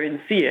out here and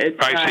see it.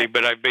 I see,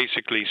 but I've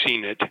basically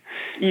seen it.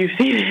 You've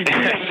seen it.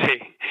 I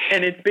see.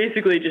 And it's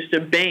basically just a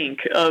bank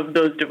of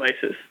those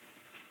devices.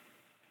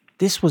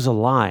 This was a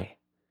lie.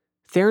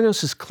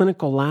 Theranos'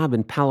 clinical lab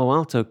in Palo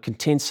Alto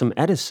contained some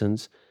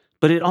Edisons,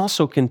 but it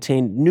also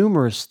contained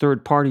numerous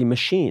third-party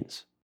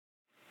machines.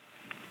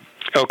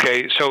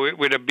 Okay, so it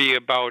would be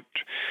about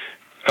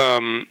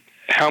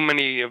how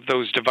many of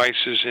those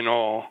devices in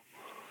all?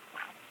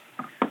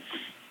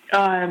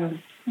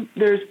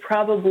 There's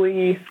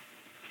probably,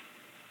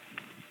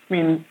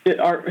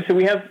 so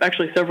we have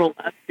actually several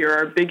labs here.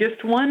 Our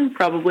biggest one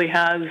probably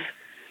has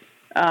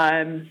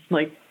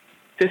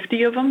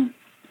 50 of them.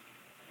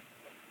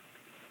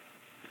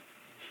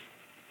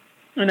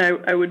 And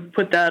I would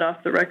put that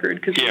off the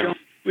record because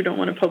We don't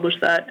want to publish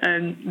that.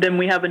 And then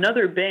we have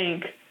another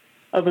bank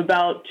of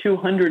about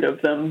 200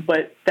 of them,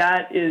 but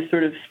that is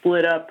sort of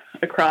split up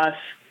across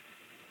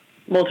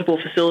multiple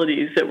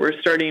facilities that we're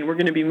starting. We're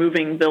going to be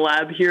moving the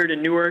lab here to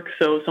Newark,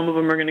 so some of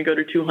them are going to go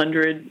to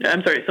 200.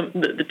 I'm sorry,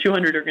 the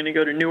 200 are going to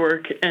go to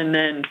Newark, and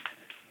then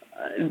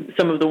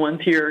some of the ones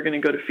here are going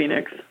to go to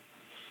Phoenix.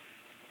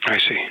 I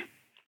see.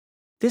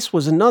 This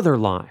was another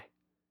lie.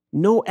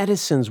 No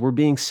Edisons were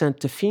being sent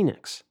to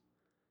Phoenix.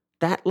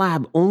 That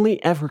lab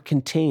only ever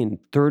contained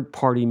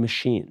third-party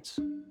machines.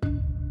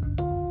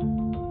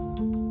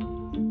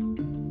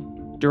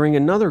 During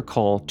another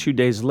call 2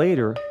 days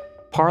later,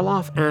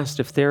 Parloff asked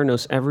if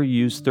Theranos ever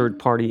used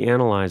third-party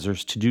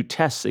analyzers to do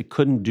tests it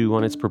couldn't do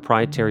on its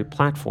proprietary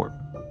platform.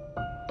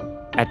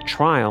 At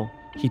trial,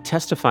 he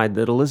testified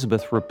that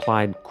Elizabeth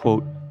replied,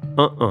 quote,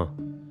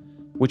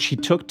 which he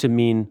took to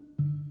mean,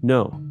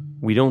 no,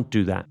 we don't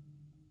do that.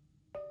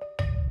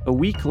 A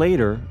week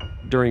later,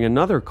 during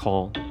another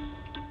call,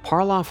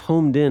 Parloff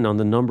homed in on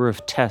the number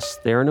of tests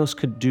Theranos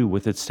could do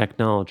with its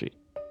technology.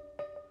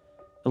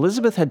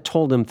 Elizabeth had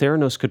told him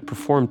Theranos could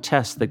perform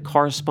tests that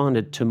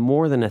corresponded to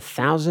more than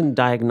 1,000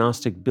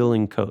 diagnostic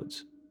billing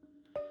codes.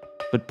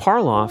 But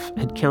Parloff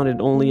had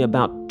counted only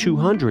about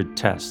 200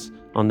 tests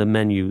on the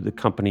menu the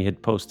company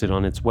had posted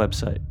on its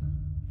website.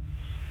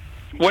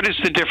 What is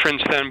the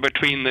difference then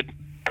between the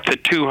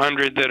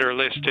 200 that are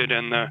listed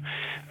and the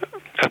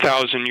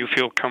 1,000 you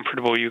feel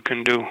comfortable you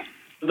can do?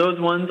 Those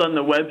ones on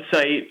the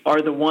website are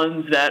the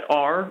ones that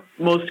are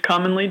most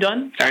commonly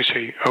done. I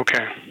see.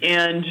 Okay.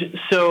 And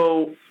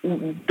so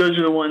those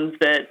are the ones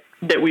that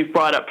we've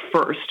brought up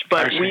first.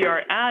 But we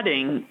are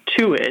adding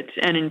to it.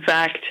 And in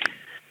fact,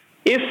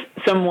 if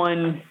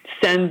someone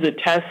sends a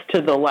test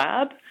to the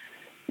lab,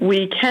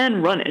 we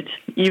can run it,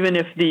 even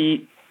if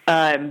the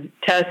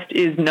test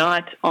is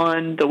not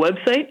on the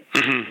website.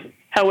 Mm-hmm.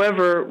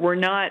 However, we're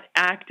not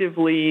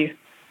actively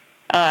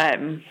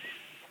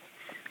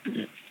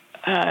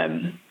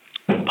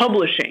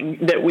publishing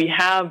that we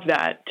have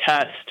that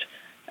test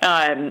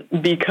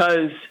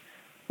because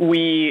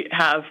we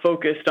have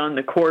focused on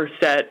the core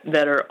set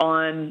that are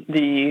on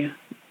the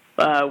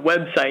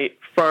website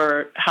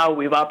for how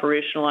we've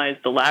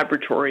operationalized the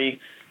laboratory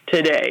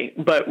today.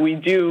 But we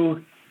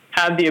do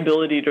have the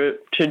ability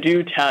to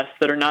do tests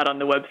that are not on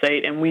the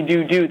website, and we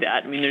do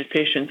that. I mean, there's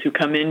patients who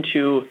come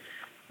into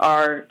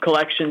our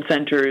collection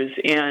centers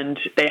and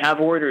they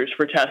have orders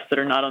for tests that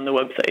are not on the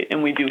website,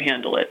 and we do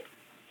handle it.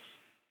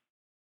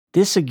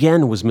 This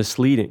again was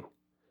misleading.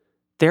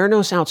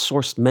 Theranos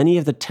outsourced many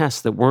of the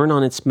tests that weren't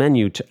on its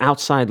menu to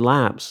outside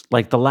labs,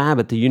 like the lab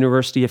at the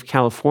University of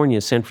California,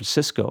 San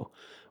Francisco,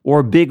 or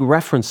a big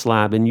reference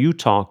lab in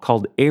Utah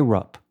called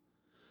ARUP.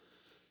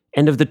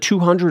 And of the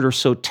 200 or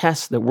so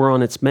tests that were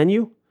on its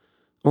menu,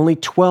 only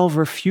 12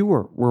 or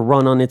fewer were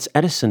run on its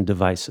Edison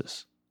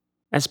devices.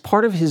 As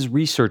part of his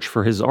research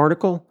for his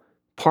article,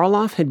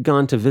 Parloff had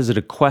gone to visit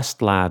a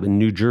Quest lab in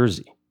New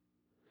Jersey.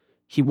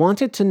 He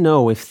wanted to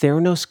know if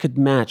Theranos could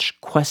match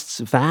Quest's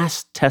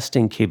vast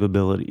testing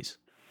capabilities.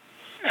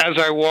 As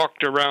I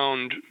walked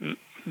around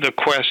the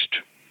Quest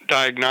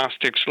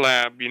diagnostics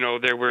lab,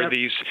 there were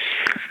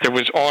there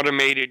was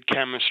automated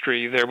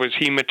chemistry, there was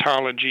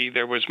hematology,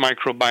 there was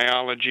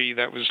microbiology,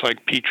 that was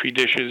like petri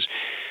dishes,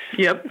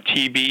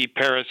 TB,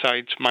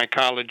 parasites,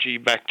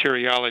 mycology,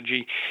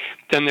 bacteriology.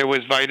 Then there was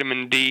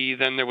vitamin D,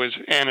 then there was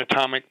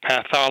anatomic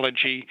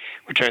pathology,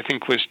 which I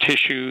think was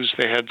tissues.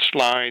 They had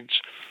slides.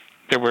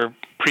 There were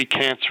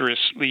precancerous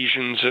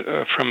lesions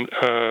from,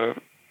 I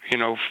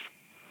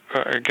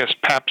guess,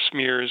 pap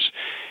smears,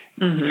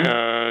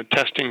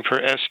 testing for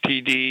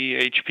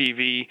STD,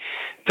 HPV.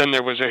 Then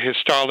there was a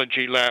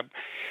histology lab.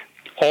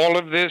 All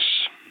of this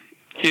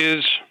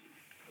is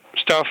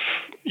stuff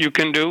you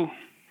can do?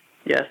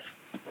 Yes.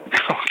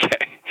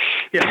 Okay.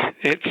 Yeah.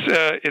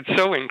 It's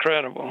so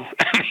incredible.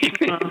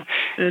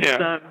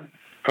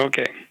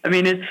 Okay. I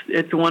mean,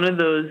 it's one of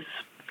those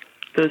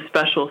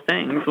special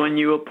things when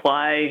you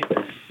apply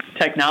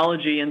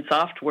technology and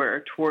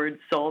software towards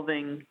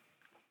solving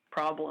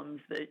problems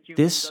that humans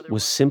This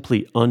was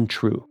simply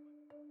untrue.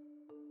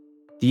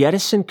 The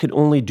Edison could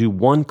only do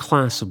one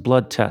class of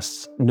blood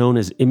tests known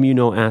as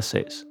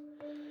immunoassays.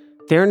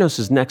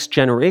 Theranos' next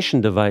generation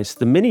device,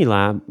 the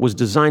MiniLab, was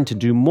designed to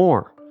do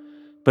more.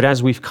 But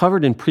as we've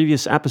covered in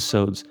previous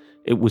episodes,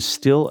 it was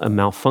still a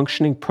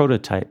malfunctioning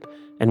prototype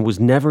and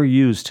was never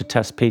used to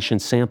test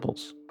patient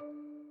samples.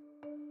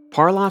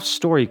 Parloff's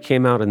story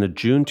came out in the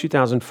June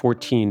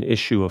 2014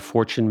 issue of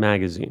Fortune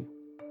magazine.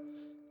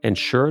 And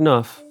sure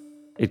enough,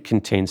 it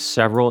contains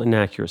several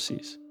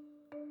inaccuracies.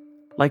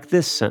 Like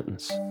this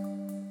sentence.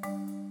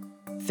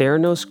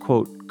 Theranos,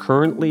 quote,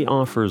 currently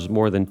offers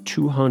more than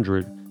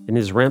 200 and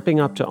is ramping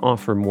up to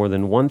offer more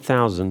than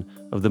 1,000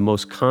 of the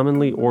most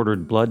commonly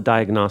ordered blood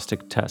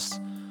diagnostic tests,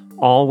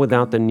 all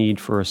without the need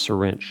for a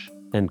syringe,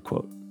 end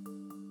quote.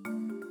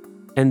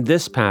 And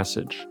this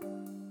passage,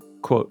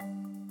 quote,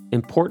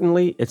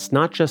 importantly, it's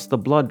not just the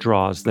blood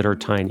draws that are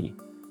tiny.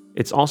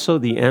 It's also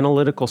the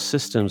analytical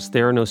systems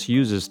Theranos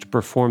uses to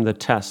perform the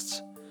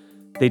tests.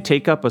 they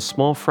take up a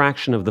small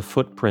fraction of the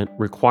footprint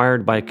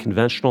required by a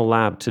conventional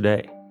lab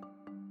today.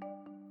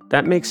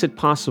 That makes it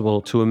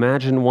possible to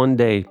imagine one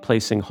day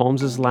placing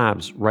Holmes's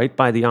labs right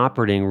by the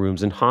operating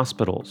rooms in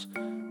hospitals,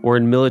 or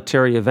in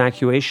military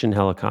evacuation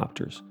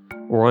helicopters,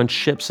 or on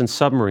ships and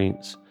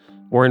submarines,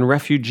 or in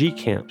refugee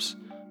camps,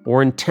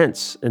 or in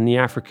tents in the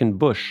African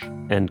bush,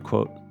 end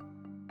quote.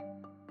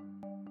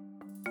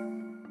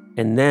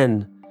 And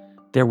then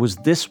there was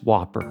this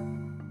whopper.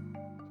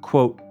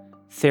 Quote,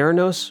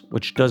 Theranos,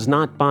 which does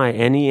not buy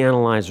any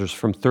analyzers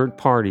from third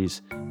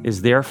parties,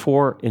 is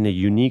therefore in a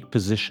unique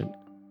position,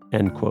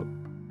 end quote.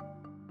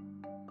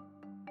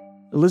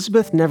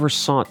 Elizabeth never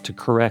sought to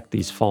correct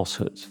these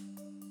falsehoods.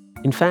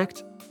 In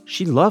fact,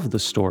 she loved the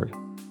story.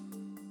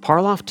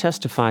 Parloff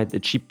testified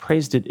that she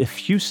praised it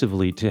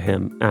effusively to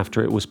him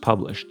after it was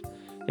published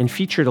and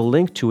featured a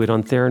link to it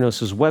on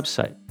Theranos'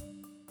 website.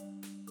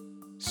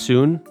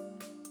 Soon,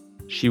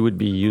 she would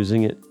be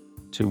using it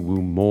to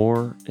woo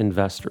more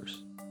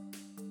investors.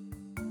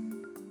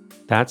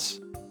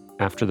 That's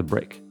after the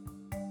break.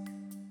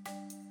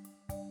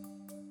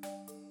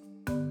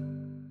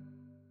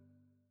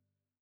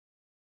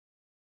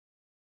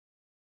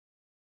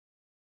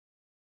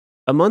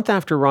 A month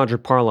after Roger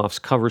Parloff's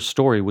cover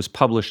story was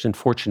published in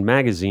Fortune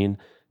magazine,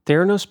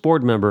 Theranos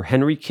board member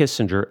Henry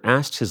Kissinger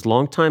asked his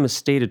longtime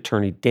estate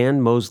attorney Dan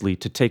Mosley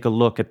to take a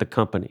look at the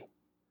company.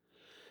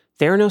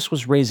 Theranos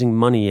was raising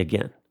money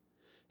again,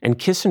 and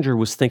Kissinger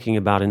was thinking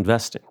about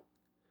investing.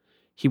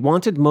 He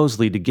wanted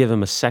Mosley to give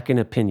him a second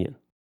opinion.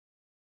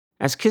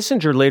 As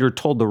Kissinger later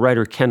told the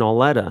writer Ken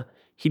Auletta,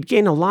 he'd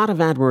gain a lot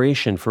of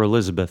admiration for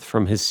Elizabeth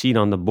from his seat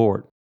on the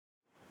board.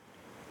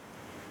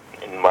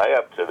 In my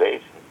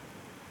observation,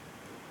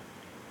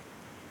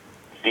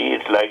 she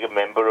is like a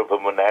member of a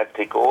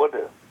monastic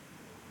order.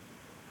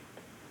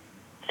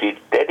 She's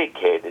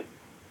dedicated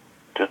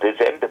to this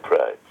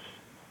enterprise.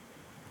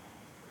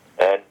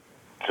 And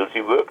so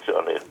she works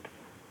on it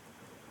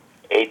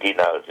 18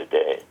 hours a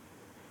day.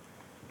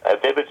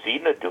 I've never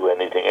seen her do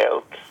anything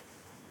else.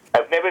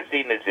 I've never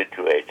seen a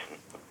situation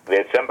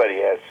where somebody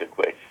asks a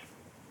question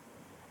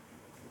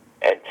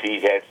and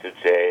she has to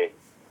say,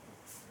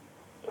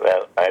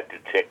 well, I have to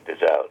check this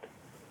out.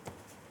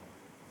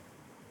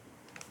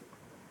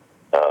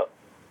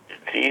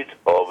 She's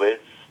always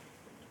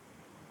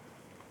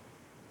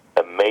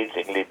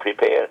amazingly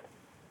prepared.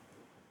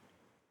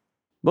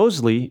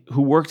 Mosley,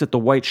 who worked at the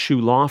white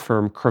shoe law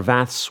firm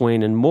Cravath,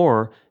 Swaine &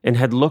 Moore and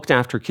had looked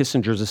after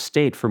Kissinger's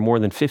estate for more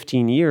than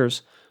 15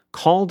 years,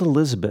 called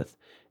Elizabeth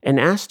and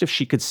asked if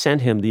she could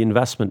send him the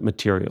investment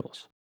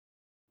materials.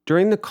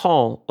 During the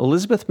call,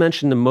 Elizabeth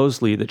mentioned to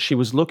Mosley that she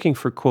was looking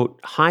for, quote,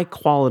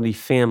 high-quality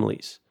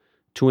families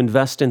to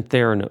invest in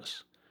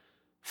Theranos,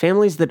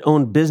 families that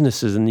owned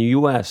businesses in the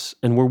U.S.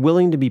 and were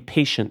willing to be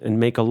patient and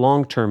make a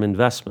long-term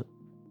investment.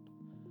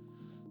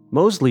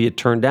 Mosley, it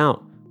turned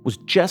out, was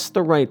just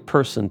the right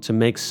person to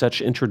make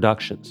such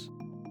introductions.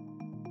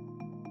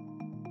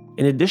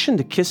 In addition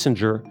to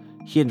Kissinger,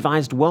 he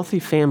advised wealthy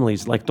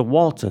families like the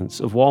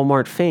Waltons of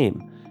Walmart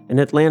fame and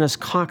Atlanta's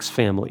Cox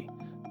family,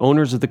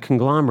 owners of the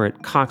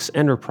conglomerate Cox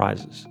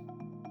Enterprises.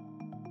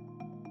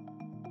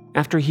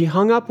 After he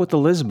hung up with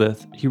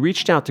Elizabeth, he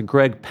reached out to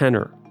Greg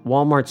Penner,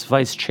 Walmart's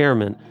vice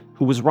chairman,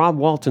 who was Rob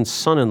Walton's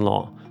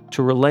son-in-law,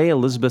 to relay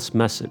Elizabeth's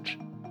message.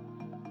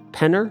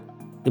 Penner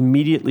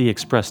immediately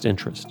expressed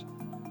interest.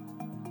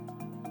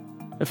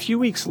 A few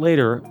weeks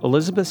later,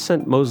 Elizabeth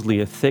sent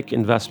Mosley a thick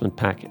investment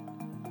packet.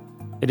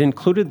 It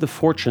included the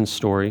Fortune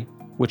story,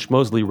 which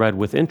Mosley read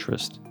with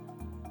interest.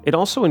 It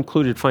also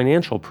included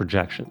financial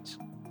projections.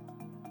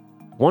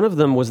 One of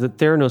them was that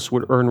Theranos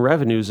would earn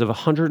revenues of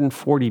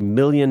 $140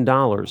 million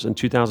in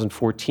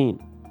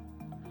 2014.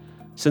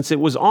 Since it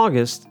was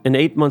August and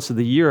 8 months of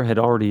the year had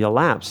already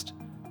elapsed,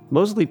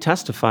 Mosley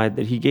testified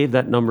that he gave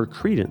that number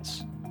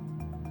credence.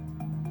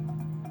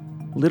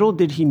 Little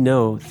did he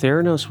know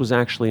Theranos was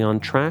actually on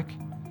track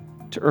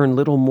to earn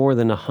little more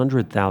than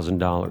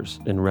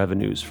 $100,000 in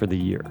revenues for the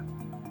year.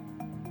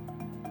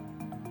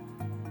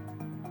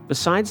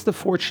 Besides the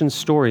Fortune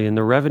story and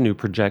the revenue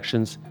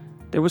projections,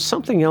 there was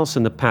something else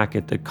in the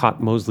packet that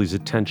caught Mosley's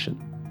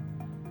attention.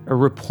 A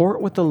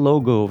report with the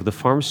logo of the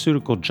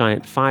pharmaceutical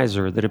giant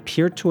Pfizer that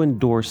appeared to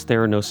endorse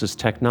Theranos'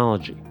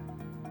 technology.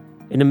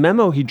 In a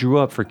memo he drew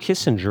up for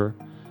Kissinger,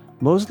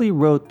 Mosley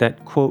wrote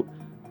that, quote,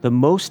 the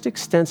most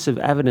extensive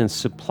evidence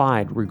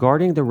supplied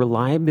regarding the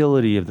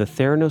reliability of the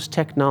Theranos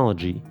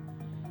technology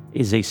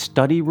is a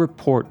study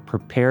report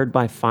prepared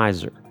by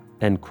Pfizer,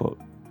 end quote.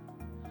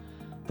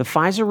 The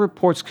Pfizer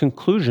report's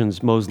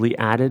conclusions, Mosley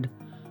added,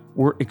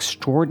 were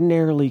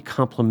extraordinarily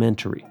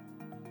complimentary.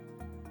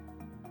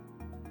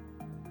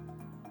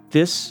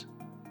 This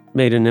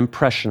made an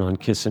impression on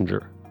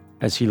Kissinger,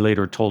 as he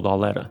later told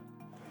Auletta.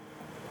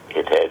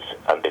 It has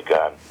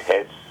undergone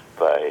tests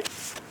by,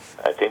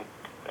 I think,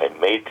 a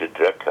major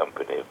drug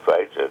company,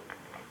 Pfizer,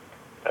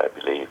 I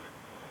believe,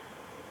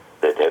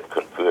 that have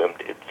confirmed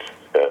its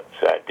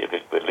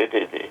scientific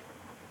validity.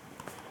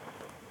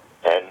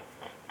 And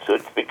so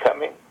it's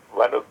becoming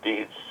one of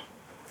these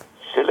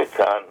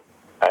silicon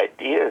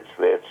ideas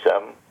where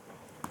some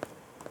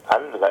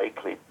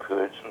unlikely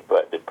person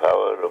by the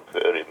power of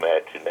her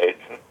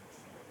imagination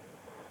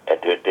and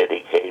her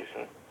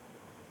dedication.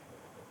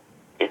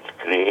 It's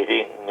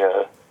creating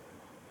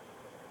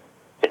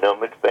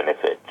enormous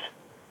benefits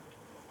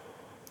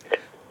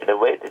in a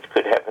way that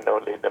could happen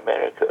only in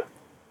America.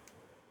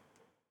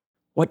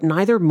 What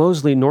neither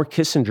Moseley nor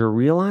Kissinger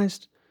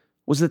realized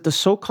was that the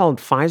so-called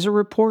Pfizer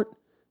report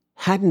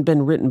hadn't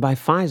been written by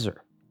Pfizer.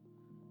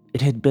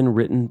 It had been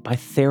written by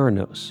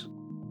Theranos.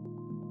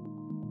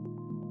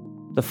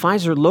 The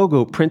Pfizer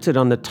logo printed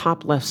on the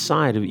top left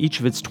side of each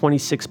of its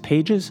 26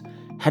 pages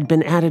had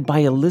been added by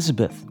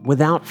Elizabeth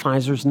without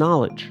Pfizer's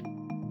knowledge.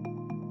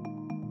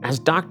 As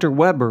Dr.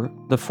 Weber,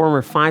 the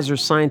former Pfizer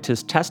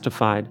scientist,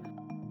 testified,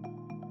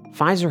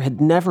 Pfizer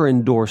had never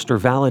endorsed or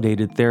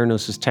validated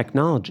Theranos'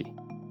 technology.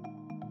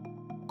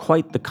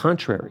 Quite the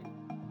contrary.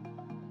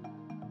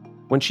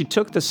 When she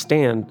took the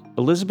stand,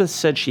 Elizabeth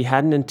said she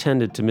hadn't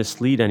intended to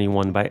mislead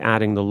anyone by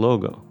adding the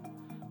logo,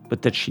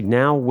 but that she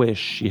now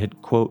wished she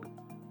had, quote,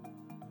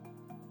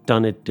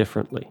 done it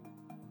differently.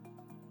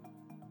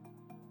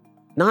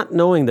 Not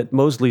knowing that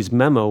Moseley's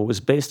memo was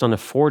based on a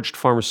forged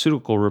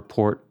pharmaceutical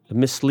report, a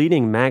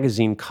misleading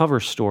magazine cover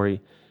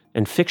story,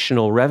 and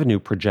fictional revenue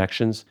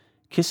projections,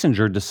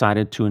 Kissinger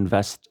decided to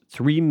invest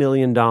 $3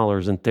 million in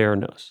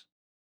Theranos.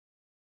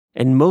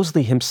 And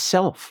Moseley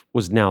himself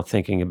was now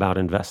thinking about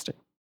investing.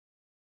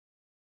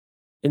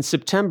 In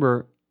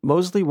September,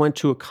 Moseley went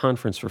to a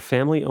conference for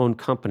family-owned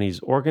companies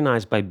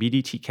organized by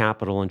BDT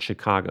Capital in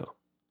Chicago.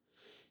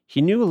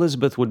 He knew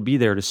Elizabeth would be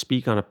there to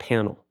speak on a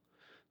panel,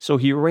 so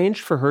he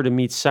arranged for her to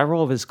meet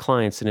several of his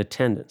clients in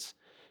attendance,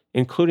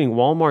 including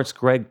Walmart's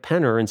Greg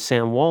Penner and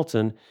Sam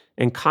Walton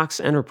and Cox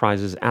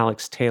Enterprises'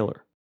 Alex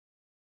Taylor.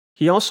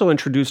 He also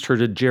introduced her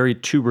to Jerry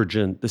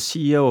Tubergen, the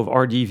CEO of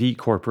RDV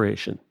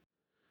Corporation.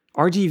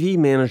 RDV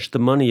managed the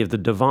money of the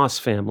DeVos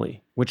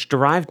family, which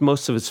derived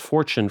most of its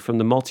fortune from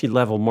the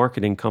multi-level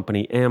marketing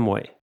company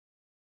Amway.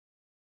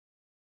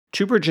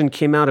 Tubergen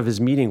came out of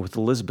his meeting with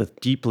Elizabeth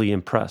deeply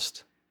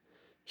impressed.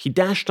 He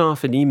dashed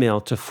off an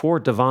email to 4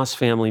 DeVos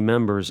family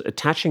members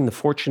attaching the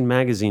Fortune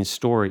magazine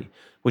story,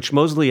 which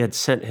Moseley had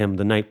sent him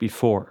the night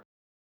before.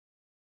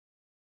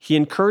 He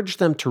encouraged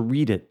them to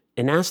read it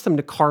and asked them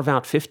to carve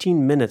out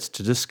 15 minutes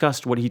to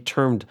discuss what he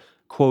termed,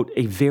 quote,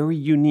 a very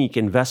unique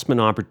investment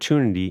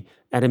opportunity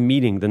at a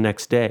meeting the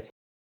next day.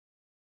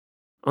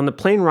 On the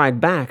plane ride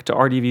back to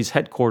RDV's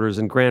headquarters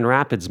in Grand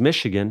Rapids,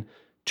 Michigan,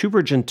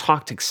 Tubergen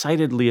talked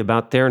excitedly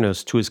about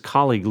Theranos to his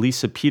colleague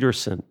Lisa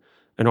Peterson,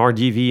 an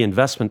RDV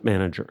investment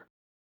manager.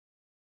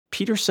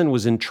 Peterson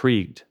was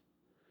intrigued.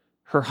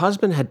 Her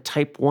husband had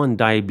type 1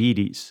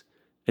 diabetes,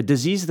 a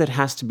disease that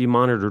has to be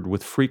monitored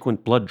with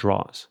frequent blood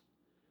draws.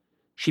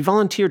 She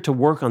volunteered to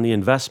work on the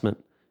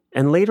investment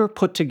and later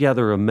put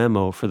together a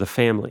memo for the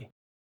family.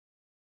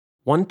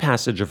 One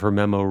passage of her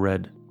memo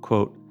read,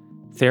 quote,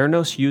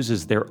 Theranos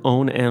uses their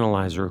own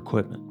analyzer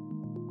equipment.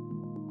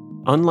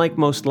 Unlike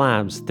most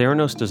labs,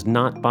 Theranos does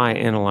not buy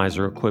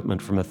analyzer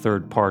equipment from a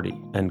third party,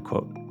 end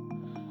quote.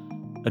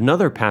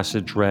 Another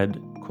passage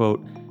read,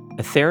 quote,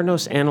 a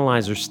Theranos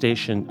analyzer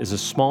station is a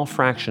small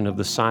fraction of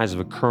the size of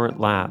a current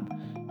lab,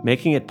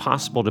 making it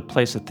possible to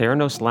place a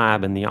Theranos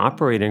lab in the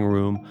operating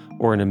room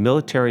or in a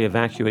military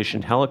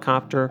evacuation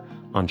helicopter,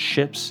 on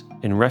ships,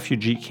 in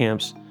refugee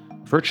camps,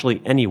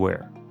 virtually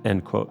anywhere,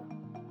 end quote.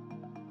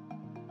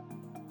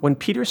 When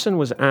Peterson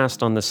was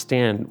asked on the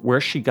stand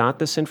where she got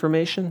this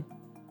information,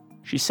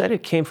 she said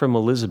it came from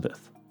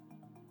Elizabeth,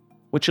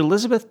 which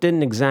Elizabeth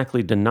didn't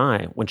exactly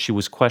deny when she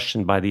was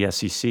questioned by the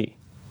SEC.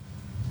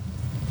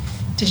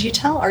 Did you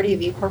tell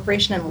RDV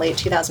Corporation in late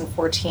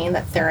 2014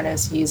 that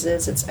Theranos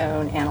uses its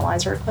own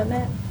analyzer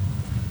equipment?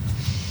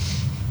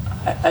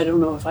 I don't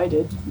know if I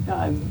did.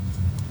 I'm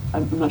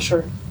not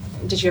sure.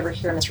 Did you ever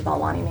hear Mr.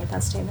 Balwani make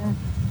that statement?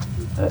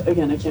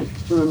 Again, I can't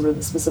remember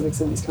the specifics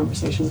of these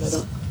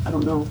conversations. I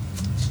don't know.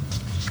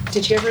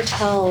 Did you ever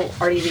tell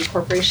RDV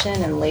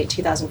Corporation in late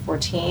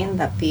 2014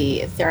 that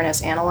the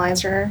Theranos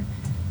analyzer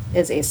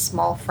is a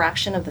small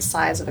fraction of the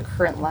size of a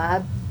current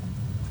lab?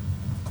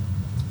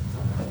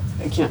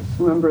 I can't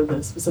remember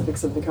the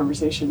specifics of the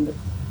conversation, but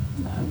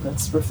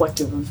that's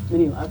reflective of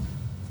Minilab.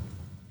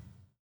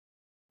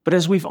 But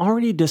as we've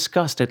already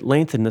discussed at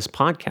length in this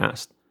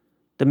podcast,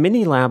 the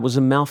Minilab was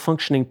a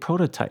malfunctioning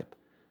prototype,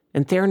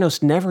 and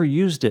Theranos never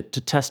used it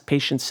to test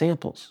patient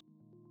samples.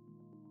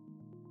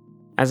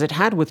 As it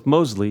had with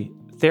Moseley,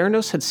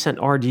 Theranos had sent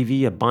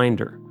RDV a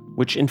binder,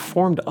 which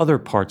informed other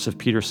parts of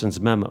Peterson's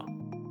memo.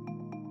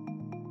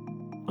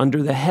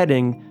 Under the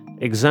heading,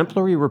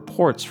 Exemplary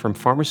Reports from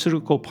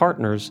Pharmaceutical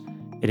Partners,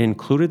 it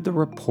included the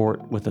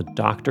report with a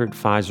doctored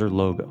Pfizer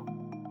logo.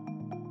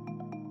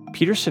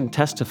 Peterson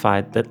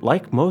testified that,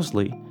 like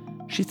Moseley,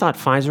 she thought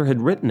Pfizer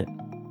had written it.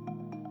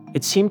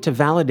 It seemed to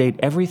validate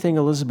everything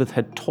Elizabeth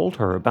had told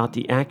her about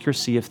the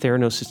accuracy of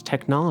Theranos'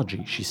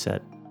 technology, she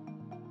said.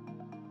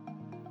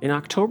 In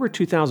October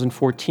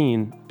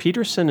 2014,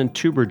 Peterson and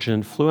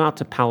Tubergen flew out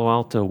to Palo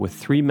Alto with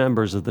 3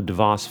 members of the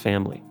DeVos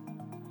family.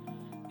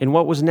 In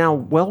what was now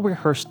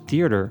well-rehearsed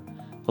theater,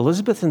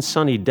 Elizabeth and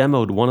Sonny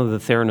demoed one of the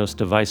Theranos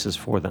devices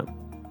for them.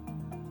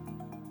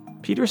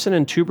 Peterson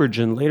and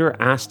Tubergen later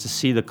asked to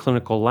see the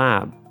clinical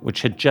lab,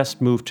 which had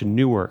just moved to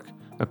Newark,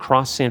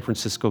 across San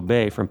Francisco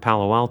Bay from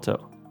Palo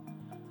Alto.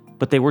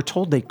 But they were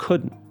told they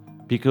couldn't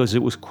because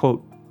it was,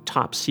 quote,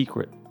 top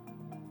secret.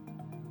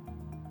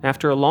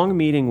 After a long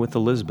meeting with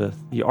Elizabeth,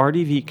 the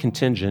RDV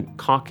contingent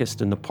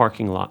caucused in the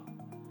parking lot.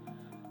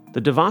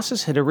 The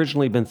DeVosses had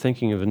originally been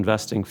thinking of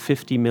investing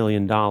 $50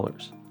 million.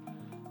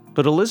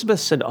 But Elizabeth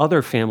said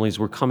other families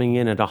were coming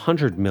in at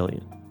 $100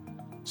 million.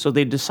 So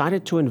they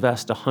decided to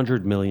invest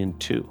 $100 million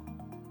too.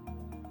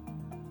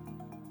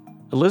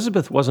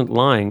 Elizabeth wasn't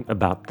lying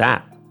about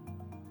that.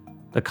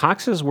 The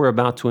Coxes were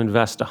about to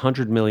invest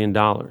 $100 million,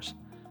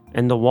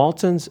 and the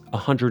Waltons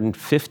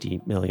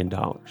 $150 million.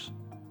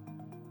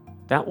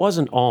 That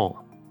wasn't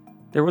all.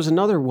 There was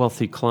another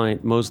wealthy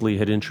client Moseley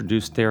had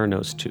introduced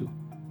Theranos to,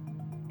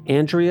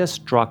 Andreas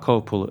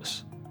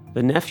Dracopoulos,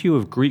 the nephew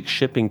of Greek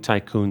shipping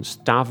tycoon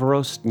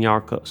Stavros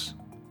Niarchos.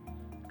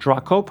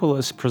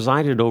 Dracopoulos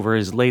presided over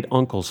his late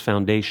uncle's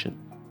foundation.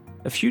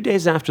 A few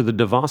days after the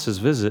DeVosses'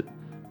 visit,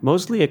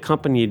 Moseley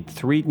accompanied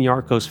 3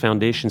 Niarchos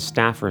Foundation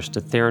staffers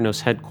to Theranos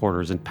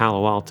headquarters in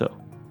Palo Alto.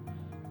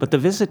 But the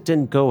visit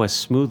didn't go as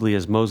smoothly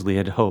as Moseley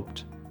had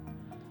hoped.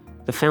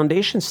 The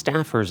foundation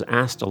staffers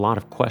asked a lot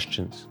of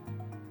questions.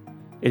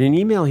 In an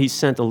email he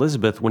sent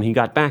Elizabeth when he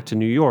got back to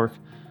New York,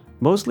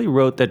 Moseley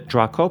wrote that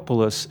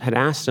Dracopoulos had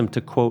asked him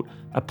to, quote,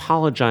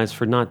 apologize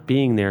for not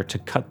being there to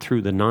cut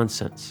through the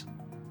nonsense.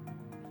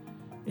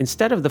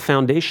 Instead of the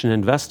foundation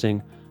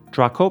investing,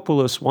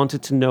 Dracopoulos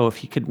wanted to know if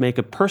he could make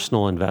a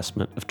personal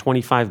investment of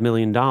 $25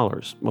 million,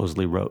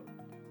 Moseley wrote.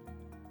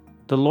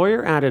 The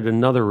lawyer added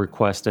another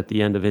request at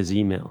the end of his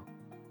email.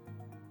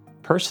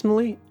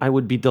 Personally, I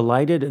would be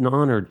delighted and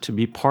honored to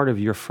be part of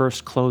your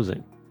first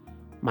closing.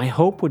 My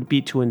hope would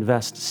be to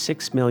invest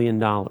 $6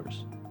 million.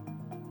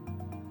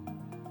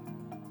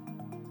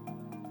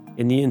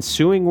 In the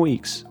ensuing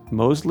weeks,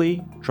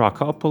 Moseley,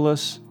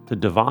 Dracopoulos, the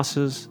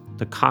DeVosses,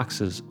 the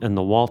Coxes, and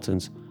the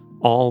Waltons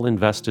all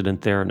invested in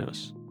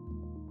Theranos.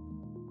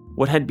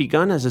 What had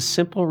begun as a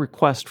simple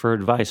request for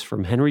advice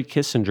from Henry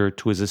Kissinger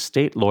to his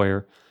estate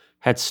lawyer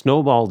had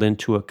snowballed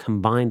into a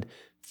combined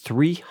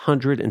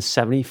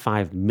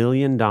 $375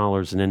 million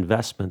in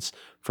investments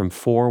from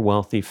 4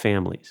 wealthy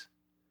families.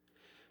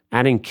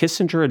 Adding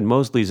Kissinger and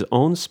Moseley's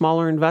own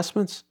smaller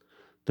investments,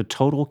 the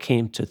total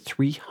came to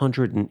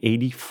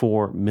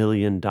 $384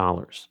 million.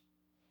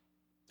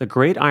 The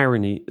great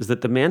irony is that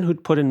the man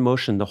who'd put in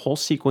motion the whole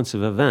sequence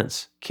of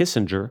events,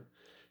 Kissinger,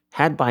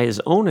 had by his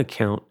own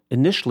account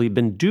initially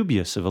been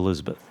dubious of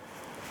Elizabeth.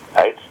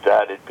 I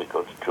started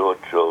because George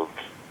Shultz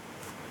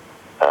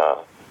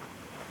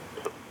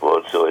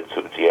was so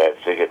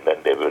enthusiastic, and then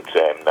there were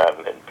Sam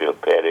Nunn and Bill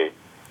Perry,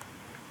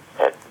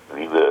 and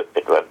we were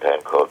at one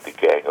time called the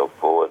Gang of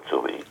 4,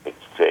 so we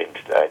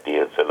exchanged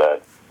ideas a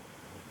lot.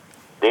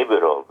 They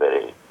were all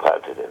very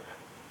positive.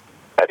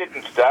 I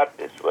didn't start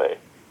this way,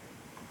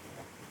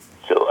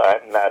 so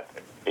I'm not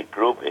a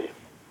groupie.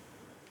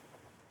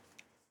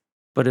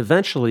 But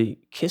eventually,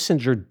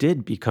 Kissinger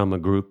did become a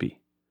groupie.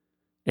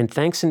 And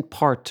thanks in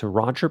part to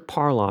Roger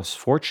Parloff's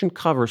Fortune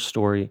cover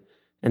story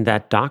and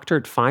that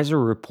doctored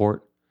Pfizer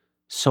report,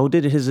 so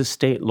did his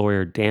estate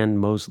lawyer Dan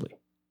Moseley.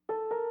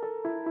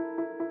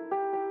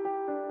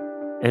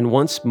 And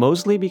once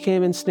Moseley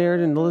became ensnared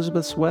in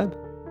Elizabeth's web,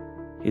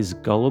 his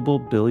gullible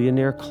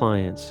billionaire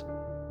clients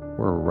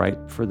were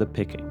ripe for the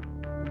picking.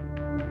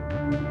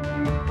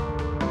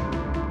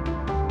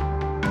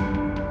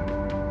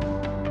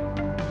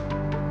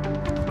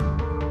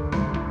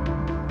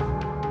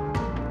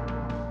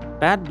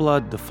 Bad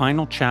Blood, the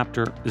final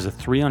chapter, is a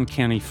 3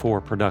 Uncanny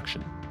 4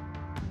 production.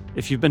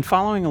 If you've been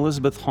following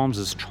Elizabeth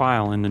Holmes's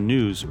trial in the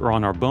news or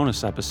on our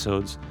bonus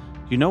episodes,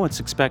 you know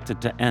it's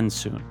expected to end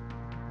soon.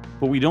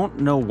 But we don't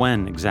know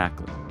when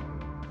exactly.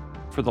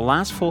 For the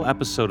last full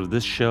episode of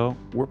this show,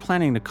 we're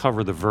planning to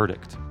cover the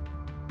verdict.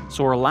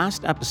 So our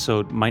last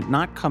episode might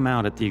not come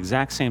out at the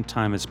exact same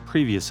time as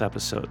previous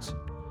episodes,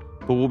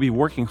 but we'll be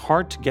working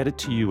hard to get it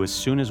to you as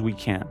soon as we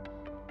can.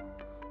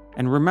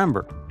 And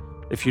remember,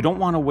 if you don't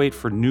want to wait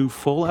for new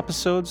full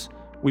episodes,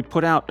 we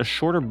put out a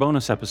shorter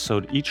bonus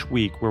episode each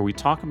week where we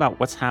talk about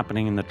what's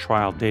happening in the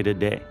trial day to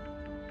day.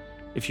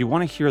 If you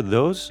want to hear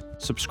those,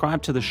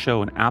 subscribe to the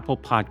show in Apple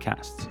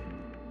Podcasts.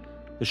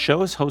 The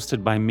show is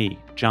hosted by me,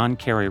 John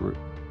Carreyrou.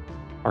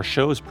 Our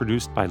show is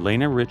produced by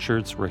Lena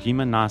Richards,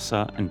 Rahima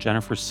Nasa, and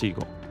Jennifer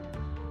Siegel.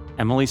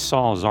 Emily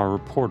Saul is our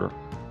reporter.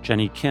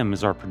 Jenny Kim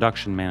is our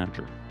production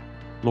manager.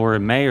 Laura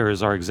Mayer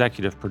is our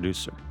executive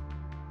producer.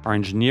 Our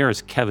engineer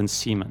is Kevin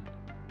Seaman.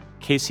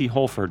 Casey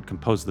Holford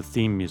composed the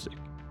theme music.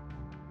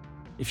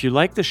 If you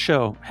like the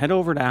show, head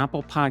over to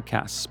Apple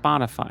Podcasts,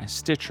 Spotify,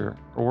 Stitcher,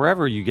 or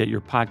wherever you get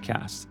your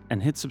podcasts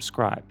and hit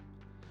subscribe.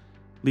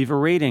 Leave a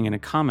rating and a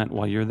comment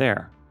while you're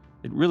there.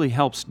 It really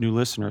helps new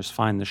listeners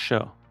find the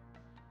show.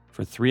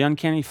 For 3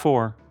 Uncanny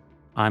 4,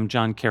 I'm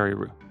John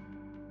Carreyrou.